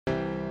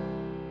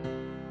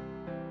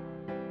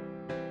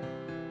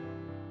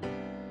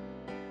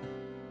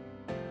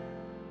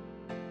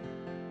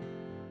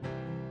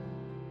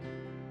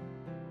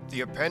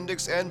The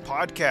Appendix N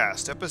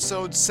Podcast,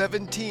 Episode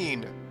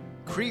 17,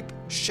 Creep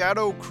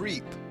Shadow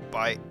Creep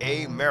by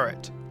A.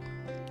 Merritt.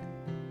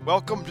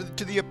 Welcome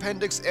to the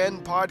Appendix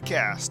N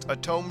Podcast, a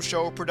Tome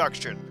Show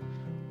production.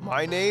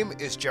 My name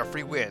is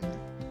Jeffrey Wynn.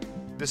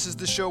 This is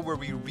the show where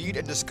we read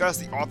and discuss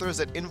the authors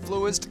that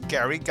influenced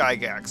Gary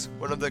Gygax,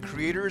 one of the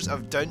creators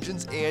of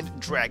Dungeons &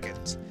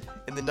 Dragons.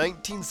 In the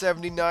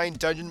 1979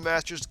 Dungeon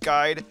Master's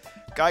Guide,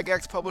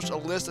 Gygax published a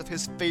list of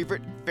his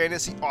favorite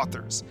fantasy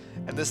authors,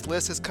 and this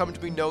list has come to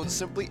be known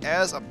simply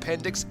as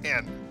Appendix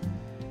N.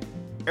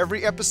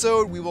 Every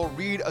episode, we will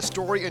read a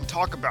story and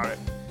talk about it.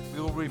 We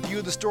will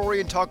review the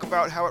story and talk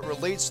about how it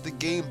relates to the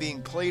game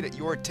being played at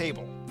your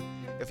table.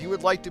 If you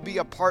would like to be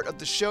a part of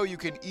the show, you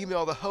can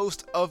email the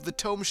host of The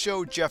Tome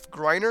Show, Jeff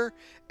Greiner,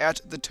 at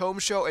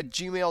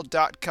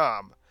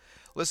thetomeshow@gmail.com.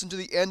 Listen to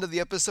the end of the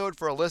episode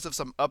for a list of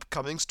some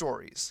upcoming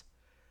stories.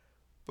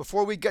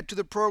 Before we get to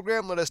the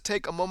program, let us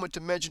take a moment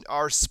to mention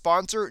our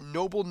sponsor,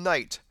 Noble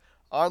Knight,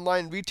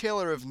 online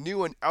retailer of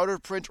new and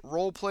out-of-print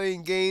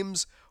role-playing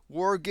games,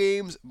 war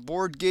games,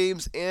 board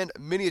games, and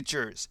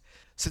miniatures.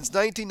 Since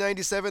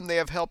 1997, they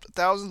have helped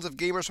thousands of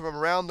gamers from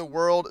around the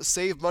world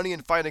save money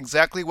and find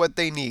exactly what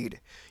they need.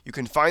 You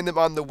can find them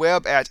on the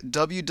web at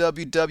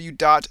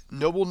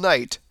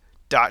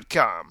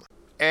www.nobleknight.com.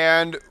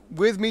 And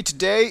with me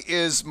today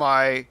is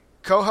my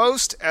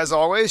co-host, as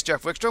always,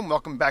 Jeff Wickstrom.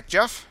 Welcome back,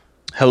 Jeff.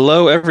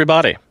 Hello,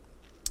 everybody.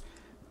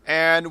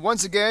 And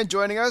once again,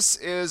 joining us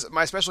is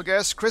my special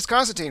guest, Chris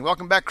Constantine.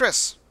 Welcome back,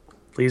 Chris.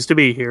 Pleased to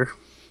be here.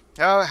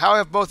 How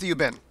have both of you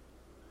been?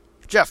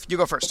 Jeff, you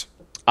go first.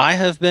 I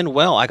have been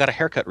well. I got a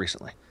haircut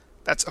recently.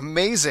 That's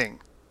amazing.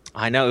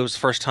 I know, it was the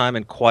first time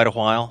in quite a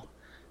while.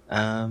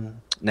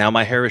 Now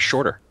my hair is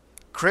shorter.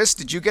 Chris,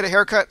 did you get a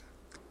haircut?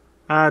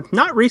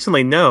 Not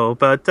recently, no,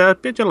 but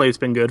generally it's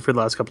been good for the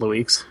last couple of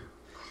weeks.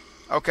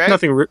 Okay.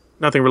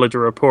 Nothing really to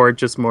report,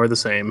 just more of the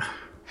same.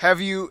 Have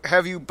you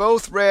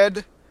both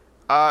read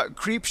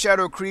Creep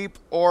Shadow Creep,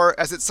 or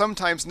as it's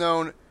sometimes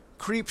known,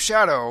 Creep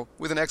Shadow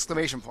with an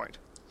exclamation point?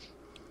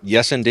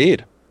 Yes,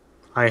 indeed.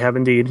 I have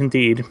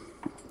indeed.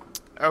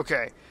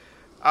 Okay.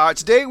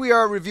 Today we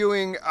are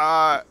reviewing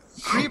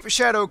Creep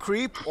Shadow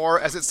Creep, or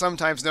as it's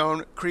sometimes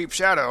known, Creep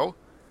Shadow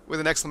with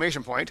an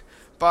exclamation point,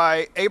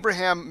 by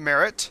Abraham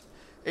Merritt.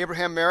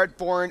 Abraham Merritt,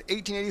 born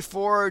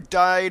 1884,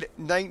 died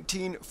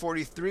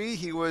 1943.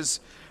 He was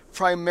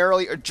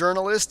primarily a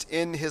journalist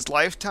in his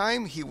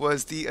lifetime. He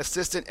was the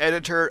assistant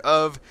editor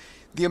of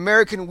The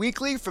American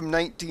Weekly from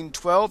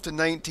 1912 to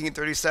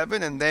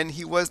 1937, and then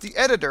he was the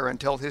editor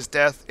until his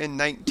death in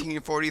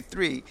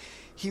 1943.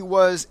 He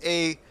was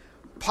a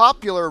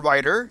popular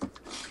writer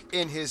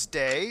in his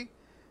day,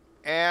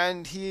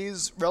 and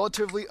he's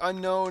relatively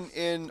unknown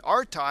in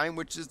our time,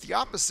 which is the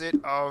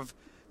opposite of,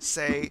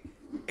 say,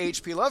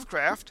 H.P.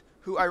 Lovecraft,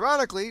 who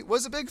ironically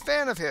was a big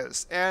fan of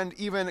his and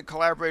even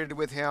collaborated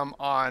with him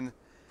on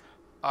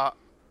a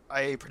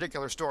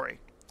particular story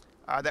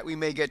that we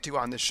may get to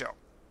on this show.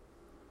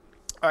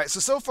 All right,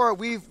 so far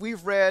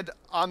we've read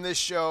on this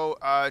show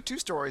two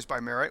stories by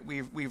Merritt.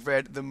 We've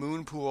read The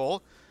Moon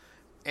Pool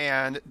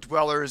and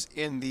Dwellers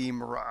in the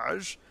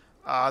Mirage.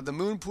 The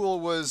Moon Pool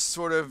was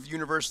sort of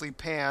universally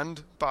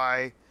panned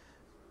by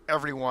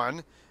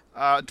everyone.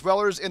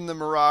 Dwellers in the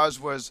Mirage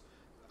was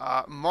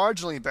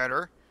marginally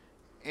better.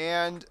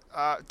 And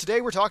today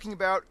we're talking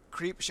about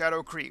Creep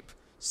Shadow Creep.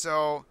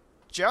 So,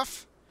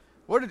 Jeff,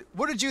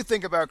 what did you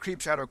think about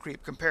Creep Shadow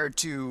Creep compared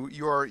to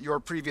your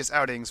previous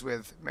outings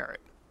with Merritt?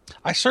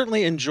 I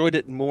certainly enjoyed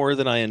it more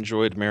than I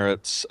enjoyed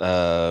Merritt's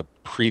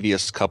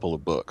previous couple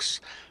of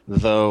books,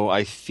 though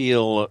I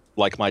feel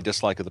like my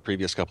dislike of the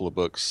previous couple of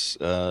books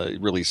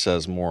really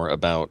says more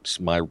about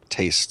my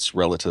tastes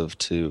relative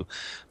to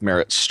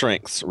Merritt's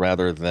strengths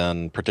rather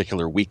than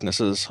particular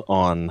weaknesses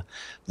on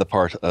the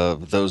part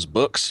of those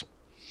books.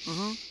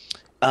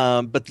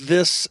 Mm-hmm. But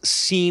this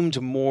seemed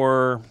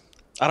more,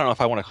 I don't know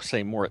if I want to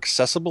say more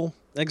accessible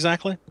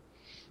exactly,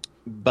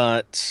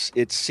 but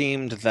it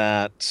seemed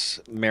that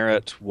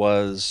Merritt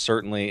was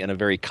certainly in a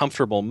very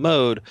comfortable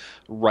mode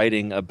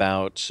writing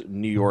about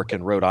New York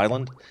and Rhode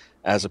Island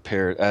as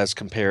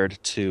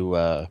compared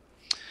to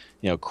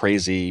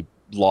crazy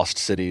lost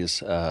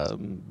cities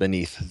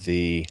beneath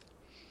the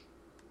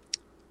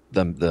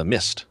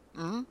mist.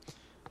 Mm-hmm.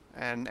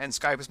 And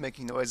Skype is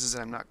making noises,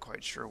 and I'm not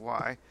quite sure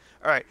why.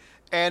 All right,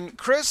 and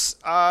Chris,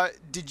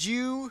 did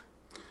you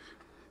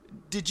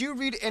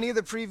read any of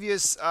the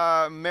previous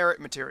Merritt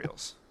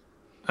materials?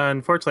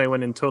 Unfortunately, I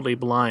went in totally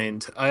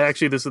blind.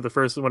 This is the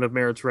first one of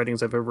Merritt's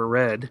writings I've ever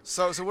read.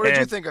 So what did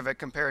you think of it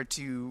compared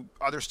to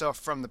other stuff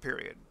from the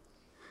period?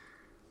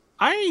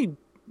 I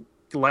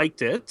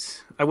liked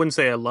it. I wouldn't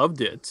say I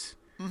loved it.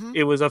 Mm-hmm.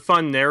 It was a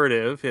fun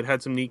narrative. It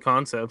had some neat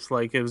concepts.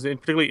 Like, it was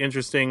particularly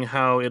interesting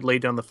how it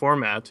laid down the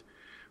format.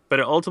 But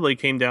it ultimately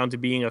came down to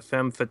being a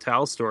femme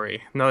fatale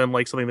story, not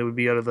unlike something that would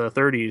be out of the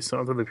 30s,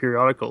 some of the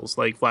periodicals,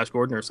 like Flash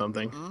Gordon or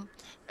something. Mm-hmm.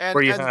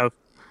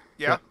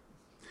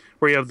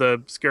 Where you have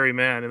the scary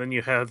man, and then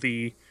you have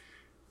the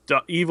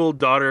evil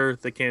daughter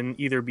that can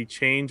either be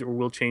changed or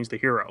will change the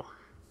hero.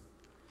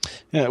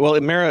 Yeah, well,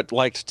 Merritt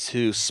liked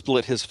to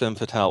split his femme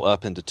fatale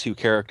up into two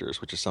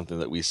characters, which is something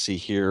that we see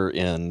here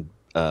in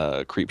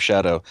Creep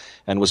Shadow,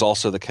 and was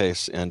also the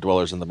case in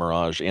Dwellers in the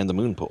Mirage and the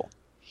Moonpool.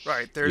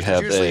 Right. You There's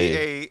have usually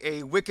a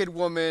a wicked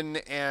woman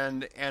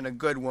and a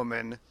good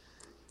woman.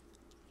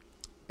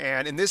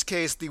 And in this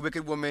case, the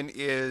wicked woman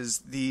is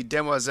the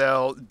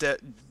Demoiselle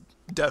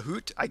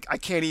Dahout. I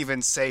can't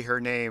even say her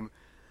name.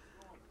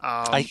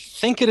 I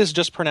think it is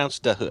just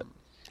pronounced Dahut.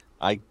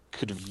 I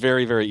could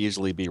very, very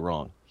easily be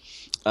wrong.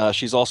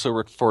 She's also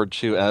referred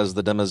to as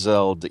the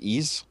Demoiselle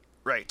d'Ise,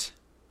 Right.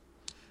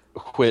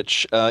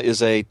 which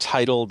is a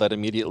title that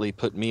immediately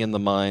put me in the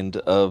mind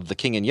of The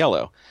King in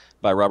Yellow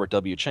by Robert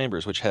W.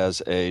 Chambers, which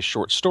has a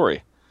short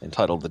story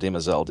entitled The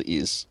Demoiselle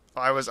d'Ise.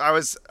 I was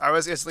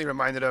instantly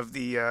reminded of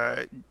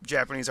the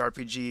Japanese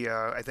RPG.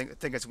 I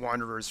think it's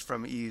Wanderers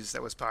from Ys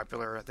that was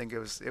popular. I think it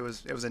was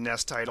a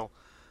NES title.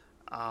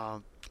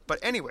 But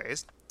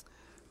anyways,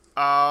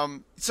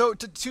 so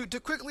to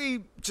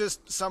quickly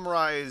just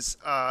summarize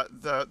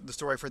the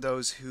story for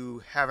those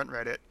who haven't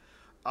read it,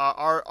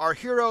 our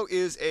hero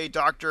is a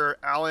Dr.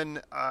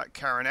 Alan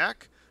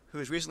Karanak, who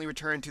has recently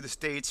returned to the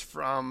States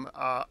from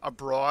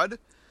abroad,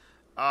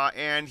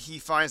 and he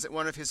finds that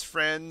one of his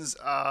friends,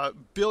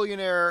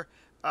 billionaire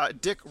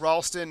Dick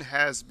Ralston,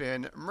 has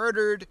been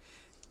murdered,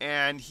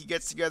 and he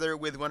gets together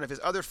with one of his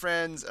other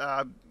friends.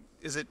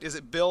 Is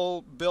it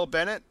Bill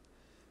Bennett?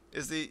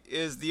 Is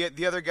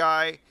the other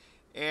guy,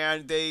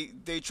 and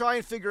they try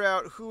and figure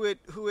out who it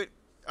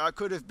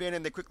could have been,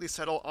 and they quickly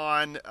settle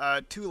on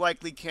two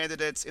likely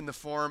candidates in the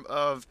form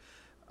of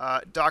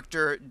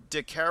Dr.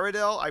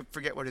 DeCaradel. I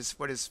forget what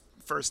his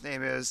first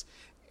name is,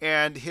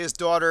 and his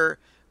daughter,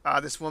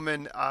 this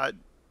woman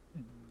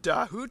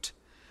Dahout,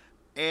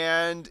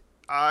 and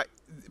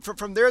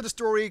from there the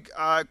story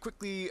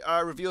quickly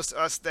reveals to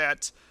us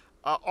that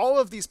all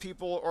of these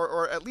people,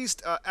 or at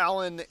least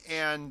Alan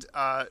and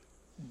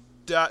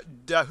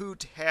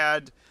Dahout,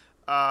 had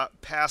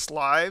past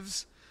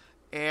lives,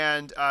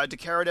 and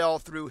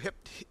DeCaradel, through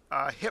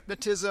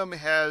hypnotism,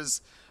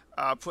 has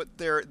put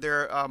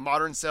their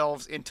modern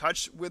selves in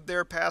touch with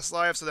their past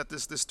lives, so that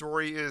this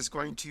story is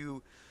going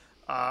to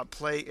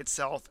play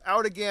itself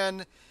out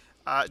again.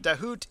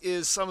 Dahout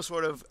is some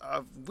sort of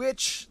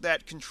witch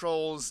that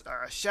controls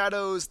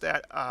shadows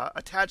that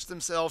attach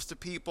themselves to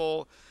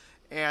people,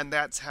 and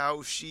that's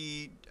how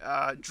she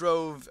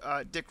drove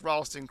Dick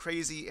Ralston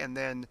crazy and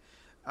then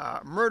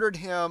murdered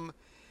him.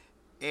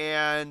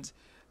 And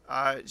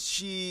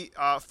she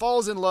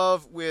falls in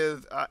love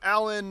with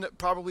Alan,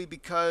 probably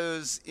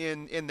because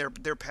in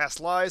their past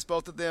lives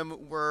both of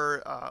them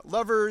were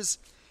lovers,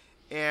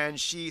 and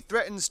she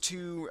threatens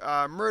to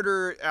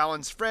murder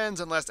Alan's friends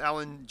unless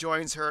Alan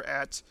joins her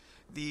at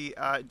the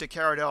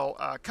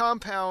DeCaradel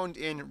compound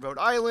in Rhode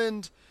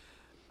Island.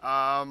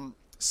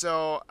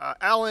 So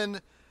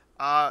Alan,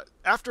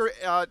 after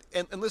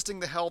enlisting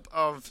the help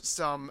of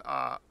some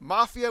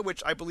mafia,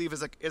 which I believe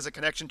is a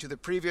connection to the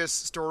previous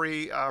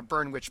story,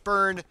 Burn Witch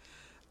Burn,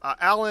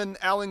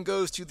 Alan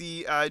goes to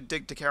the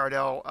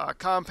DeCaradel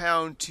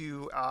compound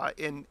to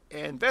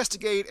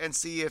investigate and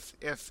see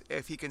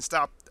if he can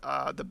stop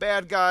the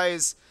bad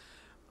guys,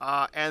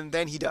 and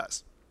then he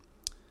does.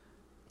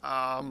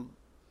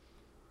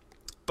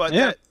 But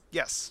Yeah.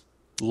 yes.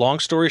 Long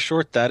story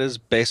short, that is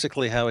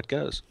basically how it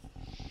goes.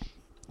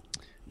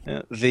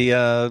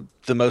 The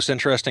most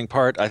interesting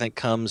part, I think,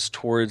 comes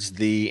towards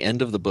the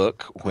end of the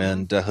book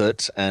when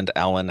Dahout and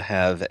Alan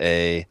have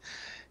a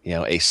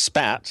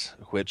spat,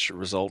 which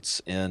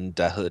results in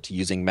Dahout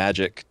using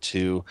magic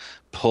to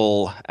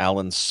pull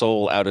Alan's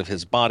soul out of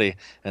his body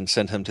and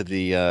send him to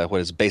the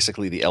what is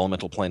basically the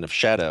elemental plane of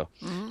shadow,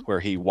 where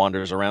he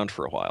wanders around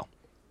for a while.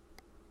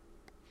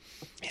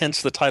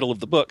 Hence the title of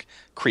the book,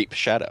 Creep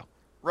Shadow.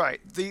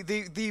 Right.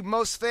 The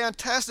most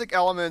fantastic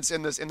elements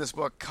in this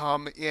book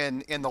come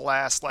in the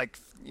last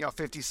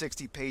 50,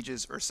 60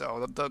 pages or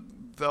so.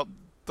 The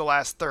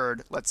last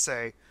third, let's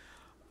say,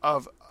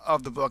 of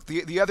the book.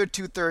 The other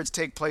 2/3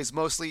 take place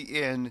mostly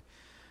in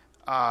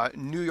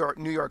New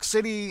York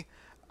City.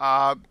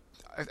 I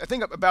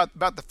think about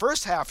the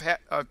first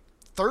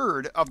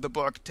third of the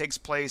book takes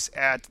place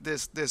at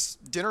this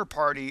dinner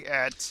party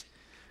at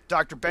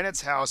Dr.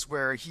 Bennett's house,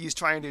 where he's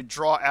trying to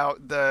draw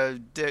out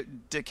the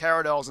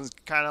DeCaradels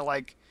and kind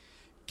of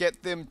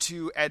get them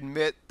to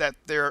admit that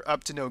they're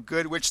up to no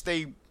good, which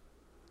they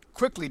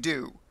quickly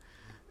do.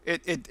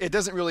 It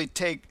doesn't really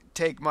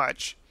take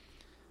much.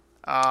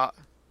 Yeah,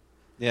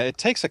 it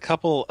takes a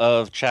couple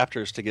of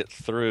chapters to get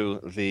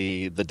through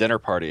the dinner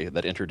party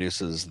that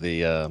introduces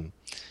the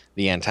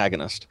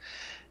antagonist,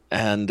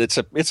 and it's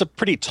a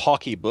pretty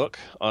talky book,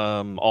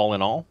 all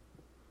in all.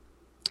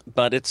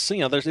 But it's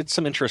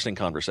some interesting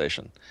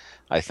conversation,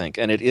 I think,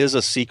 and it is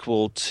a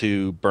sequel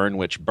to Burn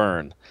Witch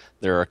Burn.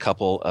 There are a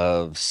couple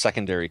of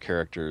secondary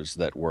characters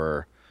that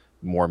were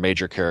more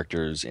major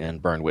characters in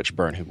Burn Witch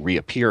Burn who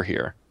reappear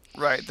here.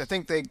 Right. I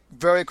think they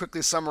very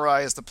quickly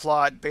summarized the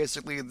plot.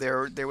 Basically,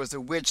 there was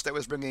a witch that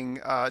was bringing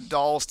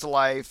dolls to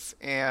life,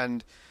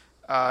 and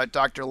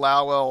Dr.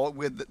 Lowell,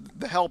 with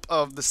the help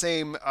of the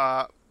same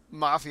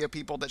mafia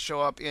people that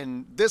show up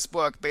in this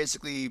book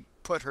basically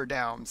put her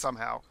down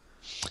somehow.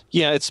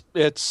 Yeah,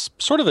 it's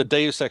sort of a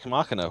Deus Ex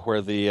Machina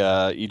where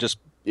the you just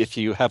if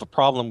you have a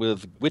problem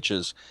with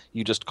witches,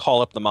 you just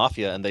call up the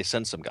mafia and they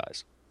send some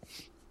guys.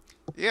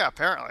 Yeah,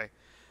 apparently.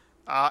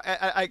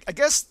 I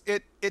guess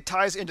it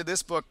ties into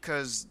this book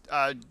because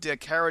de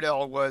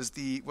Caradel was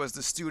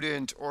the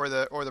student or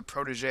the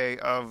protege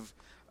of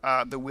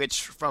the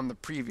witch from the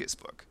previous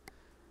book.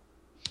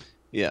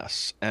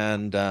 Yes,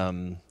 and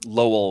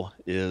Lowell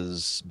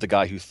is the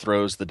guy who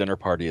throws the dinner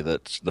party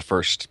that the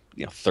first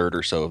third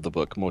or so of the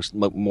book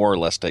more or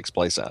less takes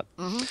place at.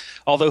 Hmm.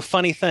 Although,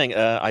 funny thing,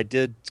 I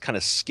did kind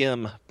of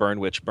skim Burn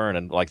Witch Burn,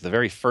 and like the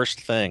very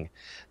first thing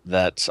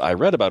that I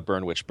read about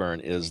Burn Witch Burn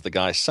is the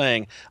guy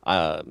saying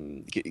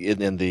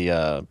in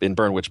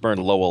Burn Witch Burn,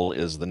 Lowell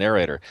is the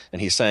narrator,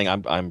 and he's saying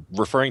I'm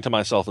referring to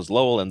myself as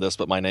Lowell in this,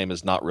 but my name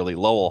is not really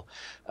Lowell,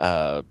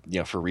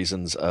 for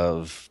reasons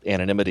of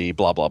anonymity,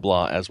 blah blah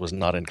blah, as was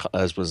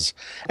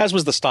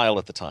the style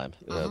at the time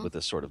with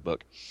this sort of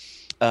book.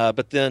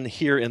 But then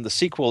here in the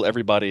sequel,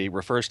 everybody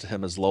refers to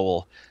him as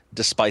Lowell,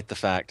 despite the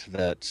fact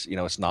that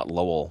it's not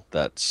Lowell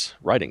that's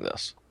writing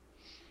this.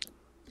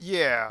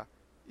 Yeah,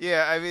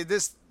 yeah. I mean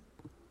this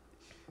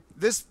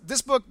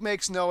book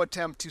makes no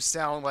attempt to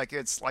sound like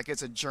it's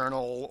a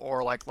journal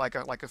or like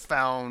a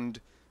found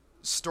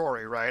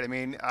story, right? I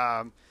mean,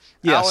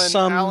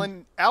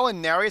 Yeah,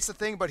 Alan narrates the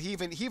thing, but he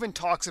even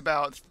talks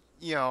about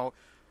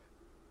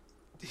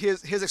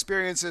his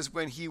experiences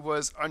when he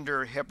was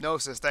under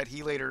hypnosis that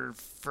he later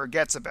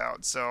forgets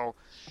about. So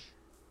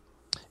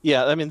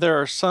yeah, I mean, there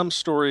are some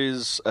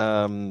stories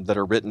that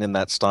are written in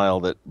that style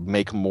that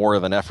make more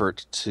of an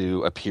effort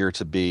to appear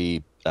to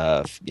be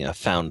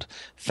found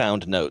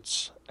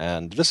notes,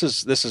 and this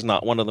is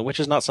not one of them, which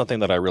is not something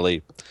that I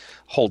really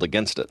hold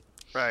against it.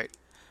 right,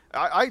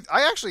 I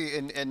actually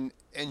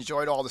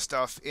enjoyed all the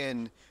stuff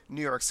in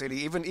New York City,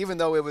 even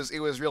though it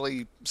was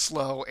really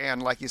slow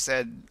and, like you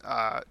said,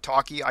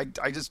 talky.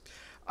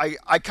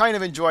 I kind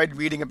of enjoyed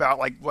reading about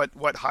like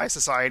what high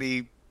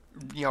society,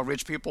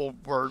 rich people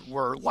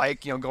were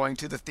like, going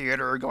to the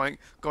theater, going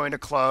to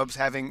clubs,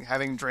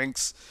 having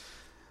drinks,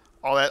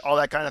 all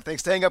that kind of thing,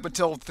 staying up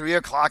until 3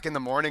 o'clock in the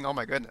morning. Oh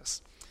my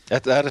goodness.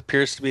 That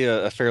appears to be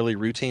a fairly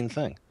routine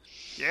thing.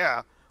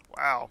 Yeah.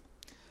 Wow.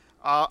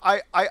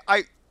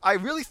 I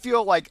really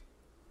feel like,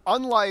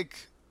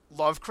 unlike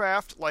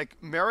Lovecraft,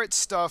 like Merritt's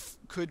stuff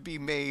could be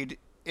made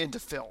into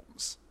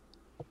films.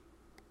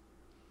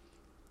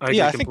 I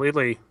Yeah, I agree think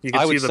completely. You can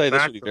I see would the say this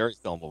back. would be very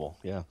filmable.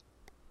 Yeah.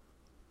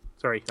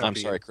 Sorry, I'm after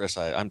you. sorry, Chris.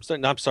 I'm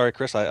sorry,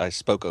 Chris. I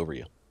spoke over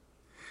you.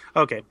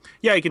 Okay.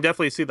 Yeah, you can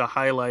definitely see the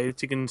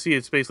highlights. You can see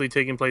it's basically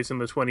taking place in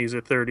the 20s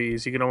or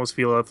 30s. You can almost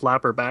feel a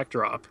flapper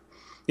backdrop.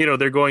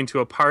 They're going to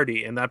a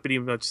party, and that pretty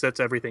much sets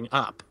everything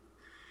up.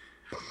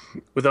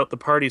 Without the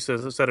party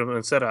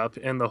set up,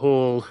 and the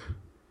whole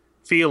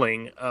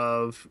feeling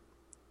of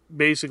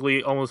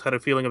basically almost had a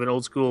feeling of an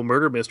old school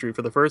murder mystery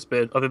for the first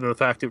bit, other than the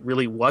fact it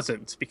really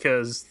wasn't,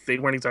 because they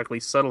weren't exactly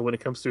subtle when it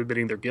comes to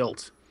admitting their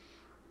guilt.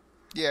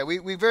 Yeah,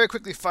 we very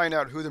quickly find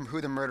out who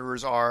the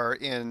murderers are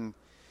in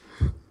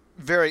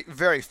very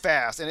very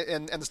fast,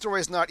 and the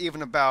story is not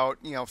even about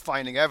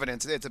finding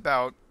evidence. It's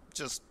about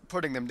just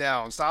putting them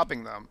down,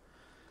 stopping them.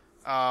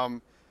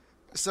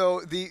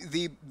 So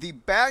the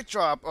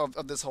backdrop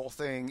of this whole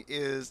thing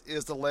is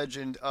the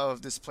legend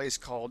of this place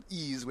called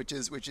Ys, which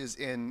is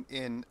in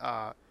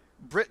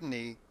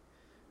Brittany,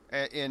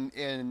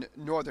 in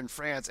northern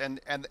France, and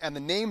the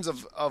names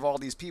of all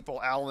these people,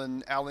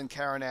 Alan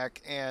Caranac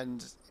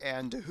and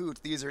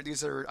Dehout,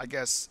 these are I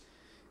guess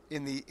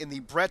in the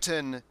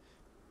Breton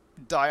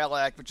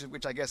dialect,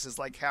 which I guess is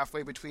like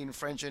halfway between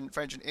French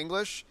and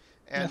English.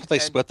 And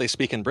But they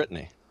speak in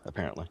Brittany,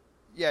 apparently.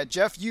 yeah,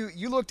 Jeff,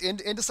 you looked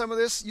into some of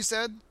this, you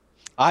said?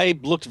 I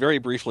looked very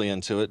briefly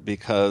into it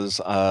because,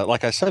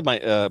 like I said,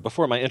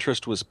 before, my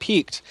interest was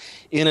piqued,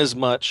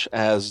 inasmuch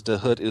as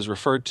Dehout is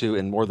referred to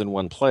in more than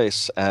one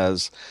place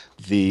as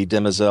the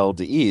Demoiselle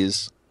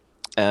d'Ys,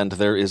 and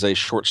there is a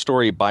short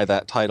story by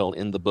that title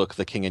in the book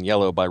The King in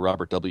Yellow by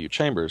Robert W.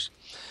 Chambers.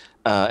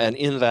 And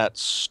in that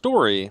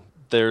story,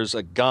 there's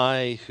a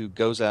guy who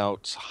goes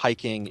out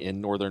hiking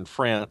in northern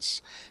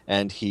France,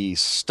 and he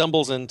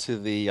stumbles into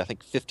the, I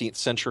think, 15th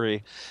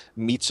century,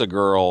 meets a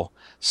girl,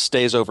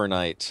 stays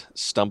overnight,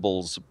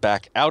 stumbles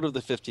back out of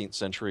the 15th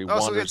century,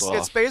 wanders so off.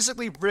 it's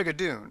basically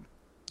Brigadoon.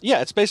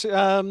 Yeah, it's basically,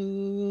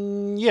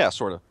 yeah,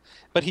 sort of.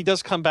 But he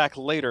does come back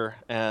later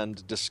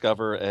and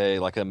discover a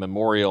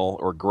memorial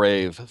or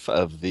grave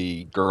of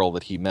the girl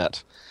that he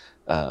met,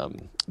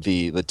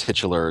 the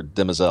titular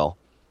demoiselle.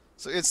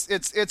 So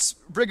it's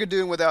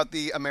Brigadoon without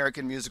the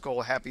American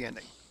musical happy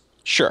ending.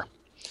 Sure.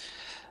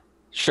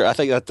 I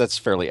think that's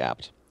fairly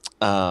apt.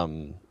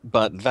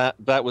 but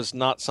that was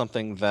not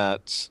something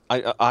that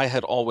I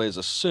had always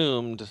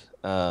assumed.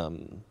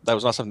 That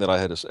was not something that I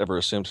had ever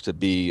assumed to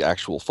be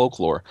actual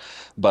folklore,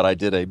 but I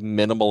did a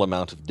minimal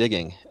amount of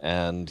digging,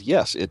 and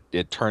yes,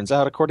 it turns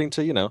out, according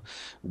to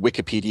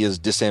Wikipedia's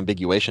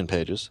disambiguation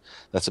pages,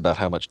 that's about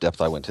how much depth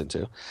I went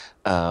into,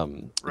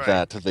 Right.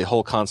 that the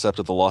whole concept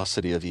of the lost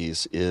city of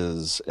Ys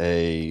is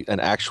an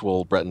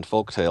actual Breton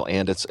folktale,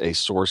 and it's a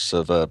source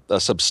of a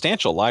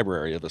substantial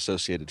library of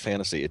associated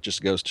fantasy. It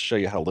just goes to show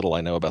you how little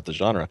I know about the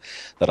genre,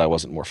 that I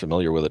wasn't more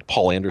familiar with it.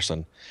 Paul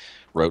Anderson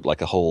wrote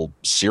like a whole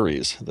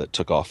series that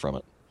took off from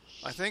it.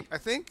 I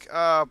think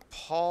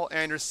Paul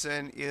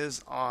Anderson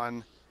is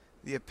on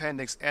the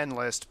Appendix N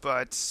list,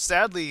 but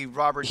sadly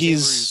Robert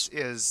He's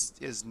Chambers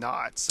is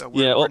not. So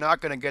yeah. we're Well,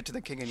 not going to get to the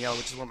King in Yellow,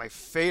 which is one of my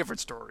favorite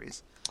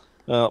stories.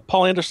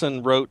 Paul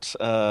Anderson wrote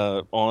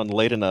on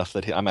Late Enough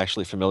that I'm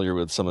actually familiar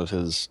with some of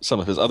his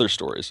other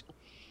stories.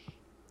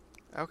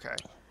 Okay.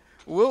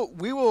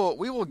 We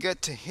will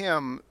get to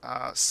him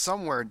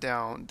somewhere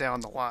down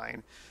the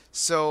line.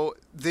 So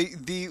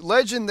the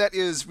legend that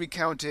is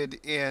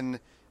recounted in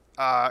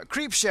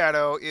Creep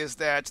Shadow is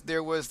that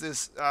there was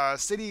this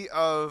city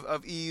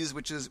of Ys,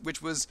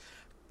 which was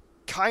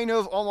kind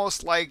of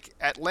almost like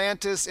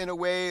Atlantis in a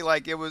way.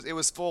 Like it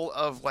was full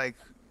of like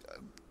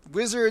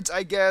wizards,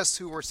 I guess,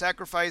 who were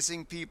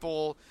sacrificing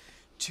people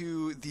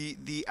to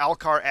the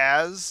Alcar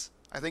Az,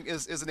 I think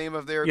is the name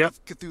of their Yep.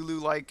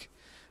 Cthulhu like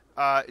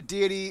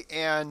deity,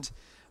 and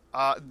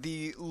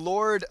the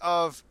Lord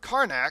of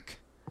Karnak,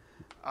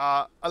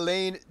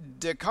 Elaine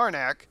de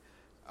Karnak,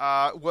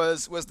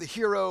 was the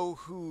hero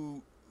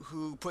who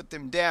put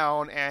them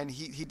down, and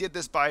he did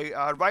this by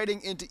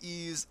riding into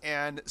Ys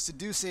and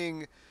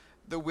seducing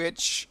the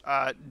witch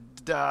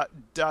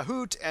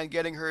Dahut and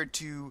getting her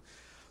to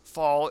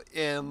fall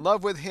in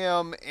love with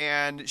him,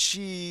 and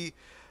she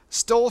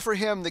stole for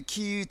him the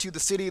key to the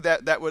city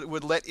that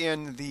would let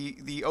in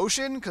the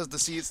ocean, because the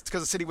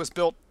city was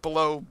built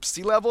below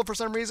sea level for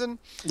some reason.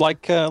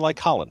 Like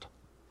Holland.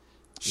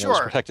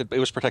 Sure. It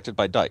was protected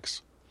by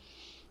dikes.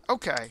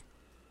 Okay.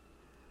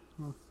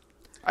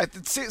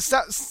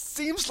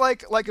 Seems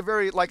like a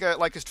very like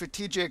a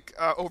strategic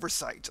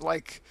oversight,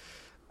 like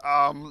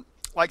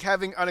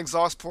having an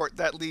exhaust port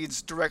that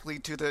leads directly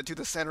to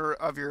the center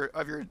of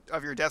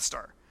your Death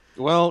Star.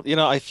 Well,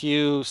 if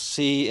you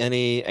see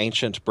any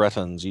ancient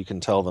Bretons, you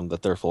can tell them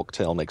that their folk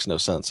tale makes no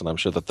sense, and I'm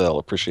sure that they'll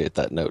appreciate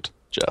that note,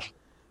 Jeff.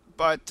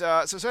 But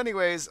so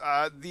anyways,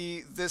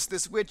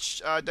 this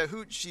witch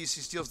Dahut, she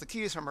steals the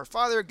keys from her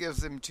father,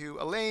 gives them to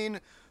Elaine,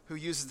 who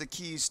uses the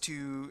keys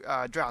to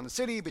drown the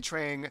city,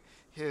 betraying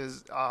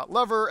his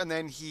lover, and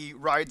then he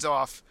rides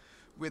off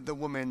with the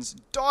woman's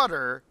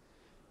daughter,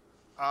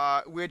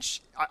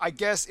 which I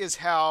guess is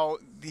how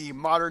the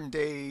modern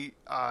day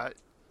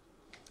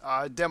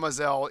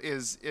demoiselle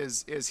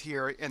is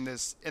here in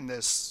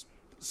this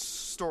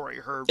story.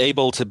 Her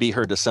Able to be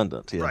her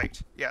descendant, yeah.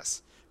 Right.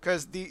 Yes.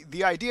 Because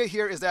the idea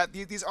here is that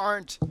these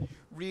aren't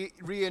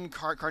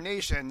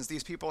reincarnations.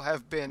 These people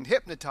have been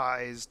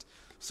hypnotized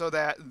so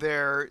that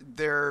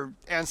their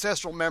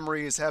ancestral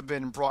memories have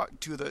been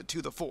brought to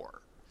the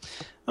fore.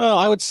 Well,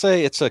 I would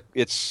say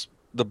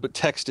the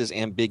text is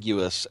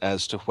ambiguous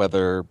as to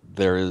whether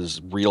there is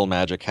real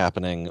magic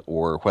happening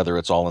or whether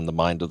it's all in the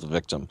mind of the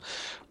victim,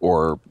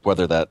 or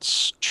whether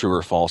that's true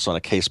or false on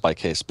a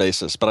case-by-case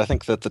basis. But I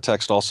think that the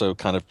text also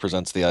kind of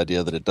presents the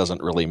idea that it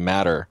doesn't really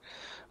matter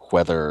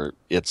whether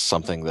it's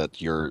something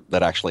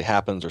that actually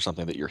happens or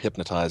something that you're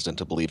hypnotized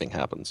into believing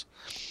happens.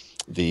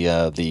 The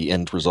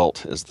end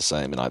result is the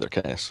same in either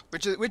case.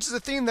 Which is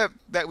a theme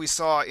that we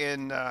saw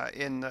in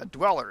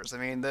Dwellers. I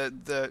mean,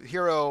 the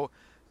hero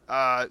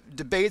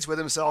debates with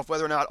himself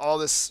whether or not all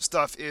this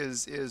stuff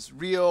is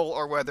real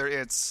or whether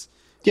it's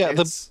Yeah,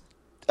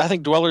 I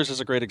think Dwellers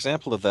is a great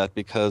example of that,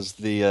 because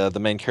the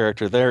main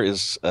character there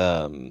is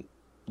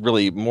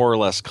really more or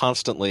less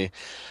constantly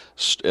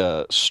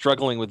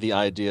struggling with the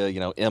idea,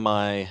 am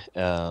I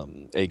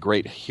a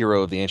great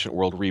hero of the ancient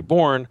world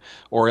reborn,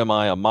 or am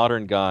I a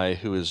modern guy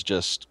who is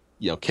just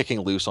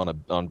kicking loose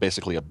on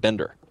basically a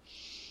bender?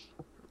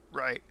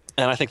 right.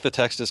 And I think the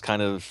text is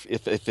kind of,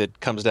 if it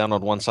comes down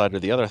on one side or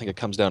the other, I think it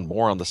comes down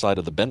more on the side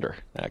of the bender,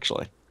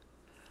 actually.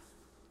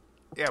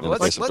 Yeah, In but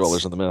the case of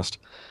Dwellers in the Mist.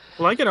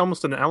 Well, I get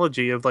almost an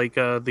analogy of like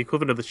the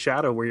equivalent of the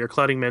shadow, where you're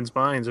clouding men's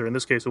minds, or in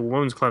this case, a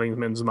woman's clouding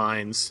men's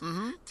minds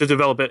to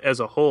develop it as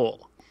a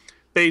whole.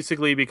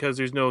 Basically, because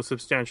there's no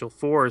substantial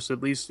force,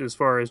 at least as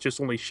far as just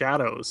only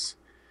shadows.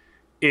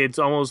 It's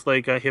almost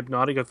like a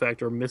hypnotic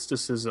effect or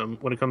mysticism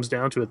when it comes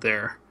down to it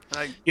there.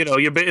 And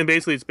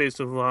basically it's based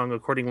along,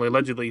 accordingly,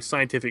 allegedly,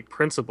 scientific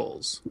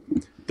principles.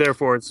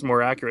 Therefore, it's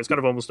more accurate. It's kind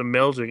of almost a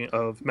melding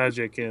of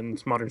magic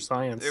and modern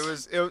science. It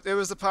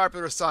was the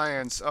popular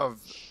science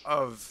of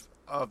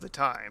the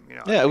time.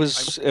 Yeah, it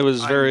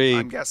was very.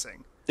 I'm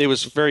guessing. It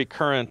was very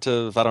current.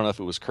 I don't know if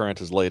it was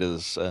current as late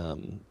as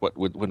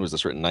when was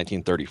this written?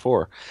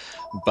 1934.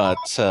 But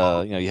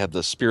you had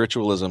the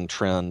spiritualism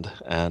trend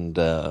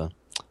and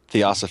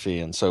theosophy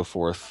and so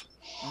forth.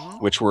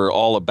 which were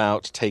all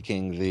about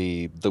taking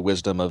the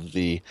wisdom of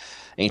the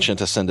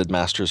ancient ascended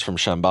masters from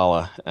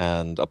Shambhala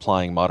and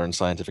applying modern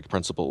scientific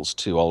principles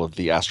to all of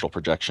the astral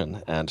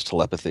projection and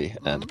telepathy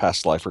and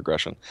past life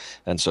regression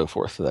and so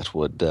forth that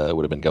would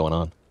have been going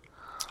on.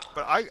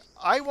 But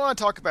I want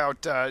to talk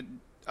about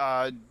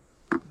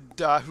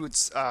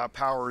Dahut's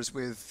powers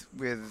with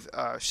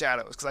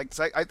shadows, because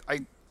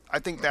I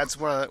think that's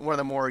one of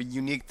the more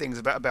unique things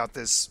about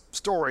this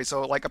story.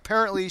 So like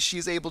apparently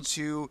she's able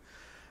to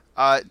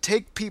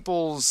take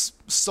people's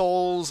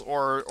souls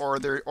or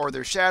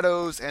their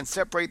shadows and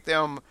separate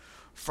them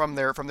from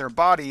their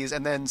bodies,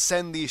 and then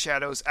send these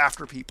shadows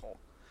after people.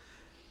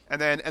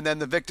 And then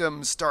the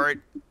victims start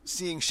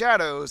seeing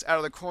shadows out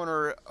of the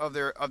corner of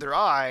their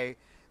eye,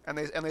 and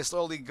they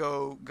slowly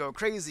go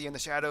crazy, and the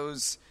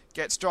shadows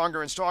get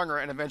stronger and stronger,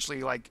 and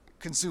eventually like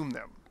consume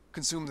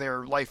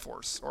their life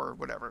force or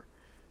whatever.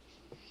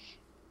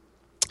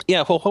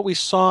 Yeah, well, what we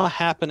saw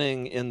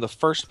happening in the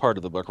first part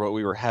of the book, what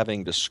we were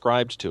having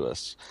described to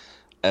us,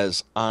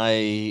 as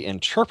I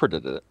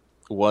interpreted it,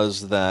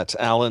 was that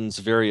Alan's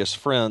various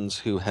friends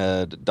who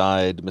had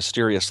died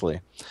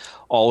mysteriously,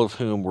 all of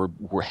whom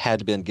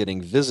had been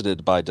getting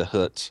visited by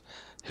Dahut,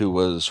 who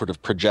was sort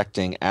of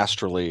projecting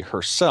astrally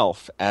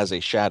herself as a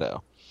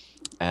shadow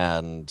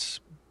and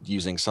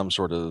using some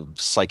sort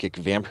of psychic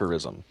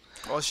vampirism.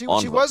 Well, she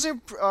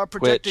wasn't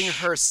projecting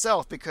which,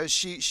 herself, because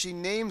she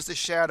names the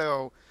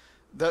shadow.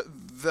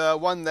 The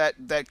one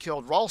that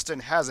killed Ralston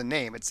has a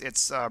name. It's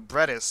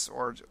Bredis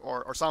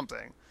or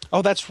something.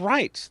 Oh, that's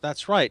right.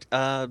 That's right.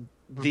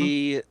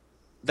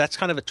 That's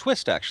kind of a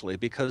twist, actually,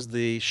 because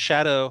the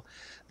shadow,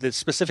 the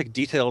specific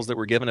details that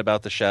were given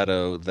about the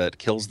shadow that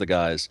kills the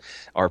guys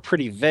are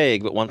pretty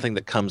vague, but one thing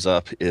that comes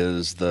up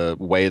is the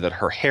way that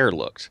her hair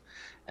looked.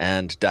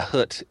 And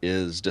Dahut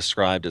is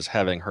described as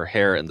having her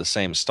hair in the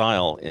same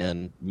style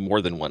in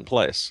more than one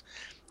place.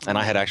 And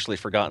I had actually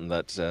forgotten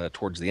that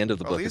towards the end of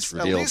the book, it's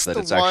revealed that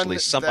it's actually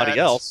somebody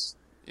else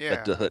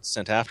that Dahut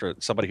sent after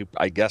it. Somebody who,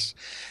 I guess,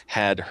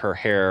 had her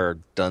hair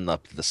done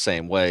up the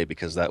same way,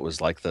 because that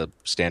was like the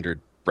standard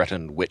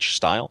Breton witch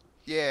style.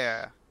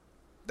 Yeah,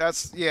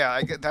 that's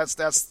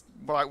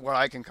what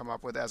I can come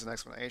up with as an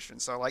explanation.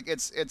 So like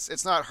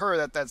it's not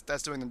her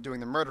that's doing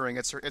the murdering.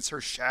 It's her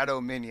shadow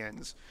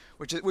minions,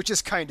 which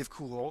is kind of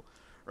cool,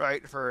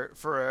 right?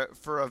 For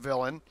a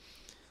villain.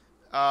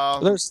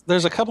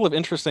 There's a couple of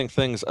interesting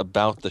things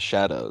about the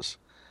shadows,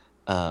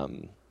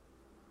 but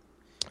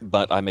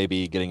I may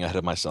be getting ahead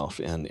of myself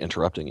in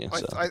interrupting you.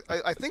 So.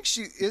 I think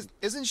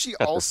isn't she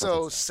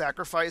also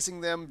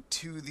sacrificing them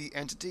to the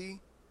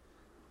entity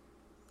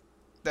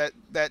that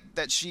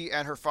she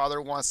and her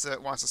father wants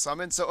to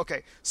summon. So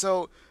okay,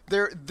 so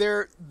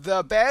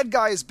the bad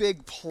guy's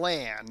big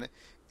plan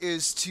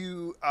is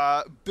to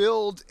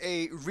build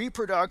a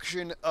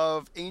reproduction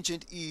of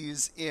Ancient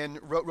Ys in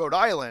Rhode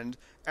Island.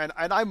 And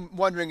I'm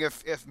wondering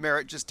if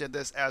Merritt just did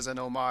this as an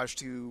homage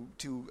to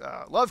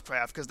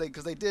Lovecraft,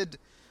 because they did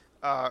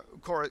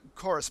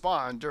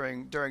correspond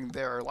during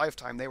their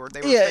lifetime. They were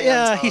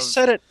fans He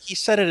said it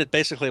at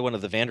basically one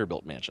of the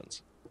Vanderbilt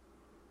mansions,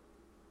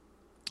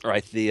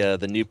 right? The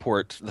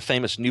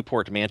famous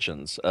Newport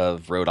mansions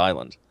of Rhode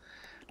Island,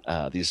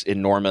 these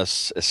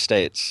enormous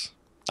estates.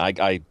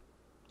 I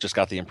just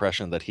got the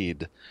impression that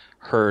he'd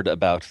heard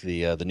about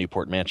the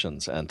Newport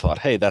mansions and thought,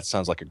 hey, that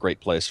sounds like a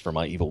great place for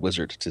my evil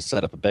wizard to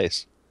set up a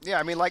base. Yeah,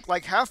 I mean,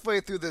 like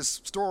halfway through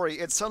this story,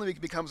 it suddenly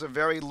becomes a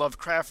very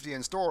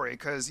Lovecraftian story,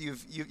 because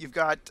you've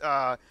got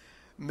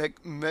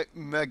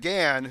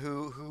McGann,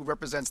 who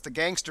represents the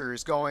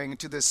gangsters, going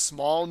to this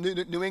small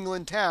New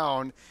England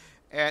town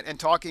and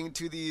talking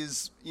to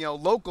these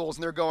locals,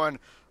 and they're going,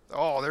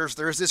 oh, there's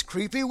this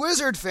creepy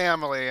wizard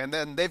family, and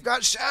then they've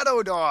got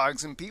shadow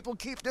dogs, and people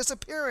keep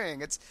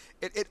disappearing.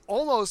 It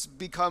almost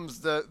becomes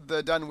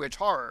the Dunwich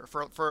Horror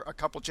for a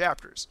couple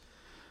chapters.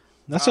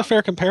 That's a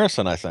fair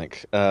comparison, I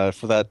think,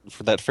 for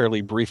that fairly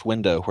brief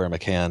window where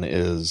McCann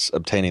is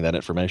obtaining that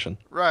information.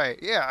 Right.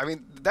 Yeah. I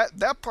mean,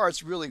 that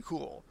part's really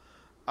cool.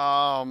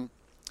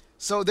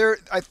 So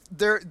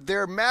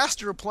their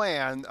master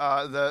plan,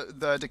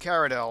 the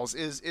DeCaradels,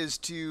 is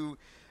to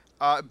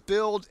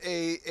build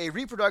a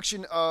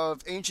reproduction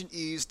of Ancient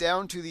Ys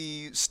down to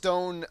the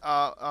stone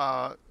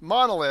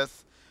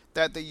monolith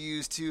that they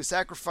use to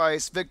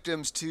sacrifice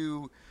victims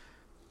to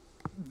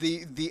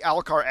the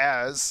Alcar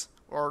Az,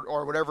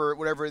 or whatever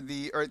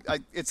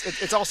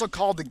it's also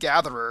called the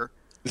Gatherer.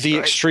 The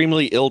right?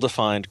 Extremely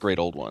ill-defined Great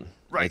Old One.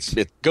 Right.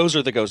 It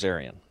Gozer the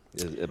Gozerian,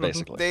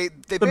 basically. They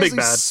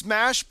basically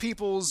smash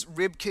people's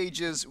rib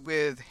cages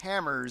with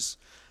hammers.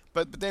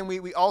 But then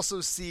we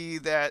also see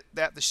that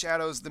the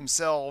shadows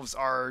themselves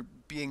are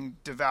being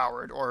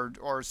devoured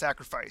or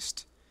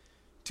sacrificed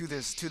to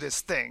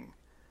this thing.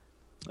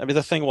 I mean,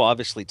 the thing will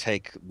obviously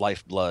take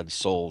lifeblood,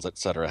 souls,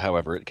 etc.,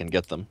 however it can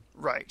get them.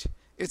 Right.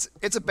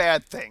 It's a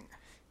bad thing.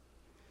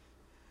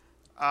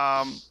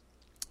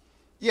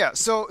 Yeah.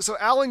 So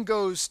Alan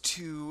goes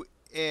to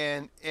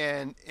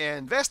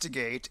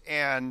investigate,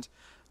 and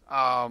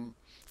you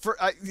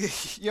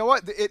know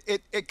what?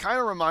 It kind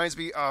of reminds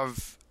me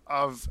of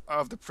of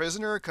the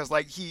prisoner, because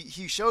like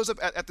he shows up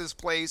at this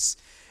place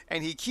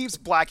and he keeps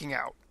blacking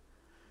out.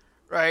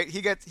 Right?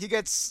 He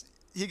gets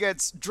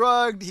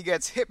drugged. He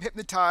gets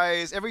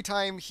hypnotized. Every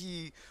time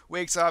he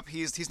wakes up,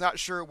 he's not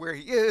sure where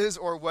he is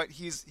or what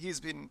he's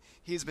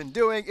been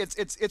doing.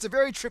 It's a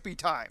very trippy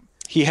time.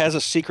 He has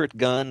a secret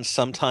gun.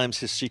 Sometimes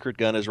his secret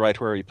gun is right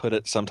where he put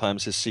it.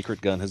 Sometimes his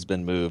secret gun has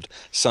been moved.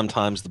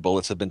 Sometimes the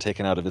bullets have been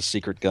taken out of his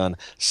secret gun.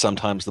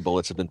 Sometimes the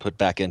bullets have been put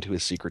back into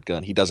his secret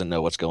gun. He doesn't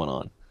know what's going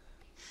on.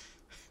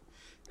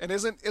 And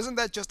isn't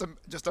that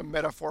just a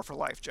metaphor for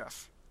life,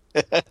 Jeff?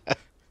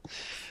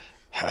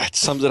 It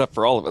sums it up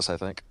for all of us, I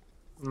think.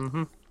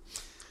 Mm-hmm.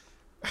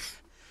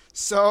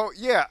 So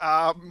yeah,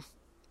 I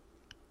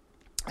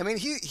mean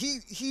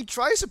he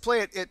tries to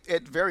play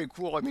it very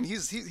cool. I mean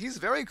he's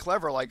very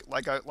clever. Like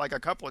a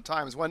couple of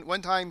times.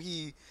 One time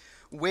he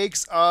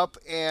wakes up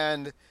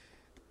and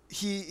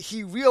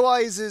he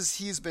realizes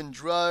he's been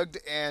drugged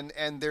and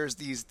there's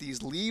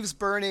these leaves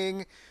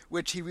burning,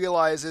 which he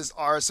realizes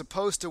are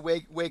supposed to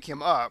wake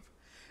him up,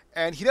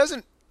 and he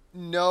doesn't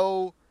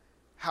know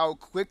how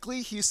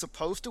quickly he's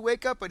supposed to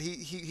wake up, but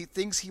he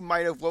thinks he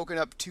might have woken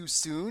up too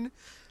soon.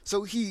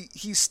 So he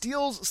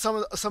steals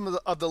some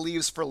of the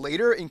leaves for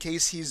later in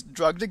case he's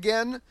drugged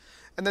again,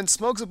 and then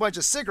smokes a bunch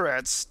of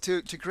cigarettes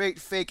to create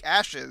fake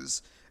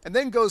ashes, and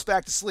then goes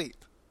back to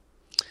sleep.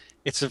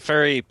 It's a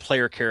very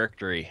player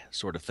charactery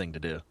sort of thing to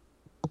do.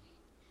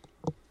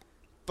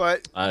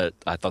 But I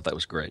thought that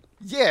was great.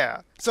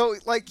 yeah, so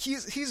like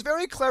he's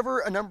very clever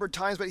a number of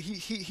times, but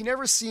he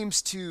never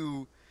seems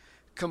to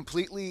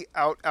completely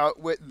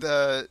outwit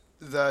the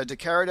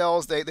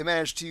Decaridels. They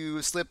managed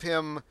to slip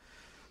him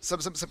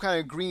some kind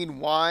of green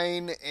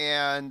wine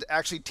and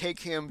actually take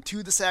him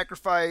to the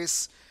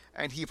sacrifice,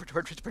 and he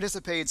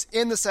participates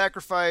in the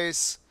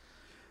sacrifice.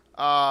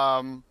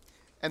 And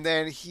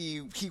then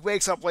he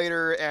wakes up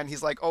later and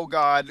he's like, "Oh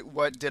God,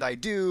 what did I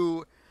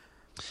do?"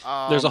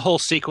 There's a whole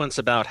sequence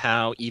about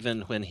how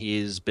even when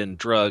he's been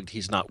drugged,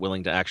 he's not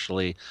willing to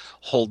actually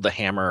hold the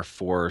hammer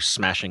for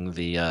smashing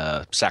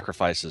the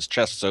sacrifices'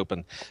 chests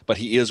open, but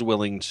he is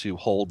willing to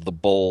hold the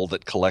bowl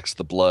that collects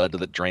the blood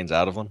that drains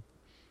out of them.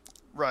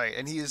 Right,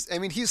 and he's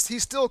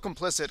still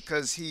complicit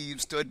because he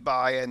stood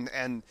by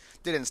and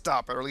didn't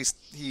stop, or at least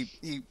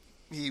he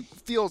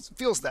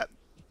feels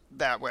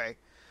that way.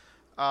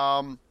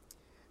 I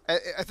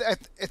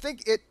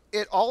think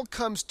it all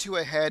comes to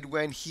a head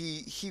when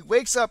he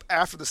wakes up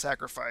after the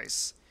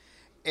sacrifice,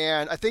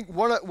 and I think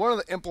one of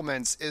the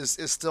implements is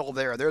still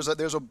there.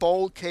 There's a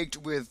bowl caked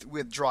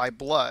with dry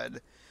blood,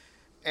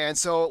 and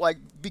so like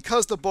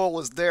because the bowl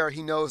is there,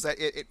 he knows that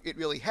it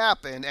really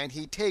happened, and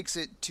he takes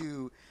it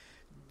to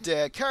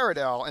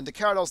Decaridel, and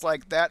Decaridel's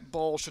like, "That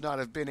bowl should not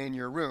have been in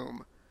your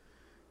room.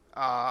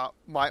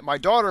 My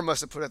daughter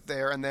must have put it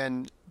there," and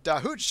then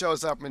Dahoot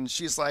shows up and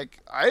she's like,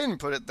 "I didn't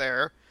put it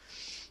there."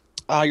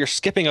 You're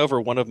skipping over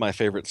one of my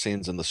favorite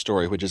scenes in the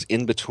story, which is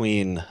in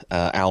between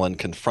Alan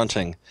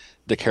confronting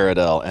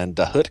Decaridel and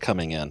Dahoot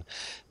coming in.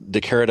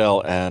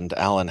 Decaridel and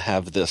Alan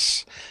have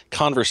this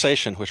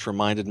conversation, which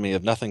reminded me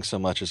of nothing so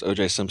much as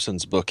O.J.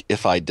 Simpson's book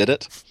If I Did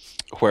It,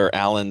 where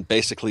Alan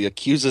basically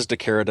accuses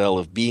Decaridel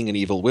of being an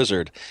evil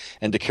wizard,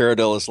 and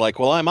Decaridel is like,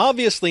 "Well, I'm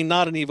obviously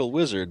not an evil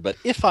wizard, but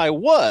if I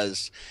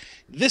was,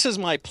 this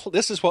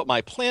is what my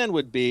plan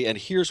would be, and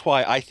here's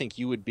why I think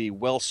you would be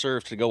well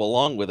served to go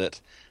along with it."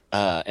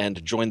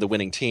 And join the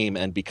winning team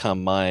and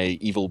become my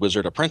evil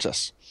wizard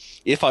apprentice.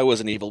 If I was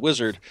an evil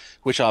wizard,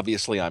 which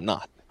obviously I'm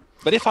not.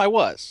 But if I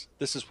was,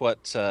 this is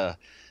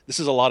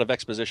a lot of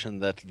exposition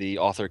that the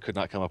author could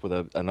not come up with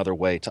another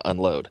way to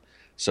unload.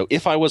 So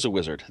if I was a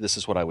wizard, this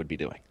is what I would be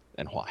doing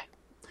and why.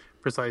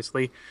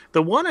 Precisely.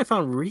 The one I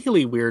found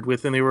really weird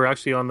with, and they were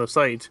actually on the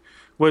site,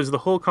 was the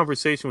whole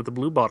conversation with the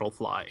blue bottle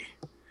fly,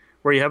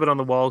 where you have it on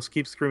the walls,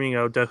 keep screaming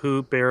out,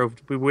 "Dahoot,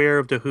 beware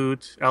of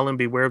Dahoot, Alan,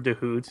 beware of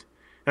Dahoot."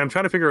 And I'm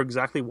trying to figure out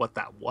exactly what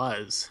that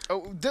was.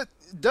 Oh,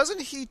 doesn't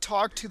he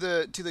talk to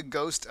the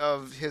ghost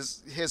of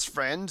his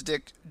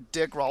friend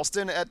Dick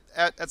Ralston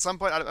at some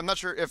point? I'm not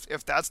sure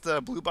if that's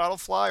the blue bottle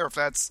fly or if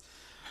that's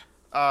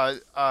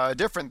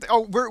different.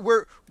 Oh,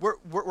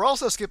 we're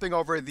also skipping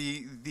over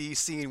the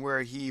scene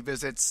where he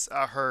visits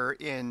her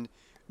in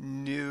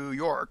New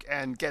York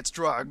and gets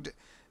drugged,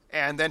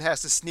 and then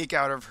has to sneak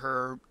out of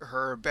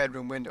her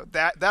bedroom window.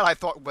 That I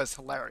thought was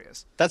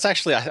hilarious. That's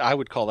actually, I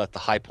would call that the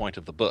high point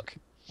of the book.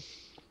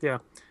 Yeah.